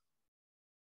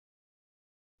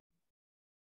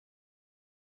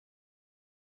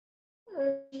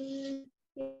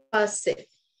 පස්සේ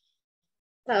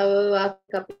තව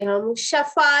වාක්‍ය අපි හමු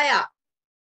ෂෆායා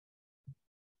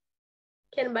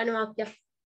කියන බණ වාක්‍ය.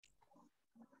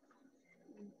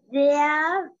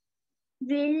 There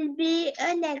will be a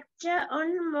lecture on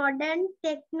modern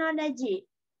technology.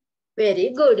 Very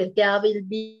good. There will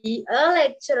be a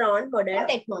lecture on modern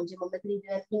technology.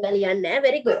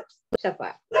 Very good.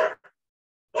 Shafa.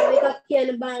 There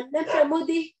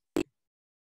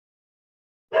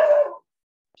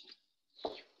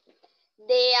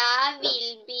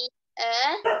will be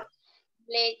a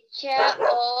lecture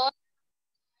on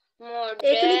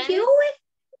modern.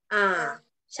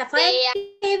 Shafa.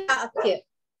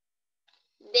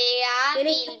 There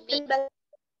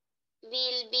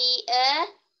will be a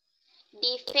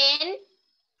different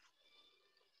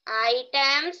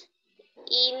items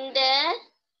in the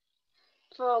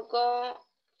program.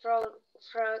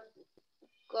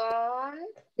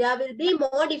 There will be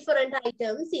more different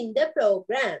items in the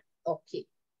program. Okay.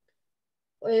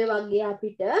 ඔය වගේ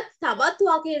අපිට තවත්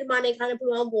වාක්‍ය නිර්මාණය කරන්න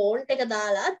පුළුවන් want එක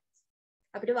දාලත්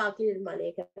අපිට වාක්‍ය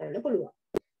නිර්මාණය කරන්න පුළුවන්.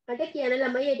 මට කියන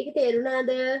ළමයි ඒ ටික තේරුණාද?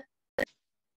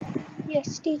 Yes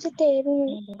teacher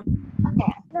තේරුණා.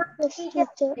 Yes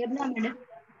teacher.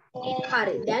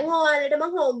 හරි. දැන් ඔයාලට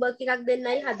මම homework එකක්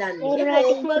දෙන්නයි හදන්නේ.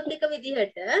 homework එක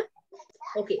විදිහට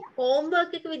okay.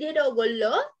 homework එක විදිහට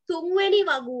ඔයගොල්ලෝ තුන්වෙනි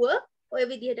වගුව ඔය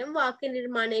විදිහටම වාක්‍ය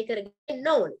නිර්මාණය කරගෙන එන්න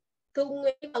ඕනේ.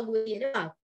 තුන්වෙනි වගුවේ තියෙන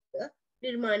වාක්‍ය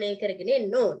නිර්මාණය කරගෙන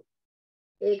එන්න ඕනේ.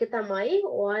 ඒක තමයි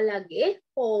ඔයාලගේ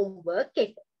homework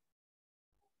එක.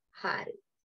 හරි.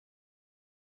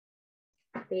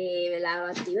 මේ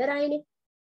වෙලාවත් ඉවරයිනේ.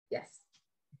 yes.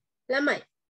 ළමයි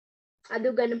අද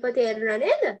ගණපත තේරුණා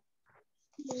නේද?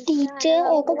 Teacher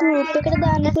ඕක group එකට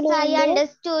දාන්න පුළුවන්. I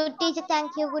understood teacher.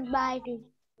 Thank you. Goodbye teacher.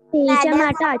 Teacher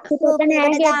මට අච්චුපොත නෑ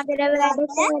ගෙදර වැඩ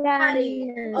හරි.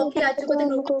 okay අච්චුපොත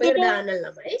group එකට දාන්න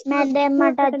ළමයි. මැඩම්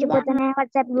මට අච්චුපොත නෑ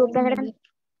WhatsApp group එකට.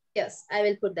 yes I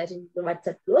will put that in the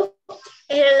WhatsApp group.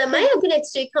 එහෙනම් ළමයි අපි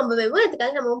next week හම්බ වෙමු.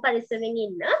 එතකල් හැමෝම පරිස්සමෙන්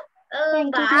ඉන්න. Bye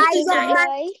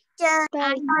teacher.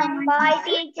 Bye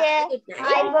teacher.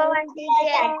 I go on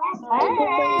teacher.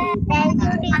 Thank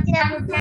you teacher.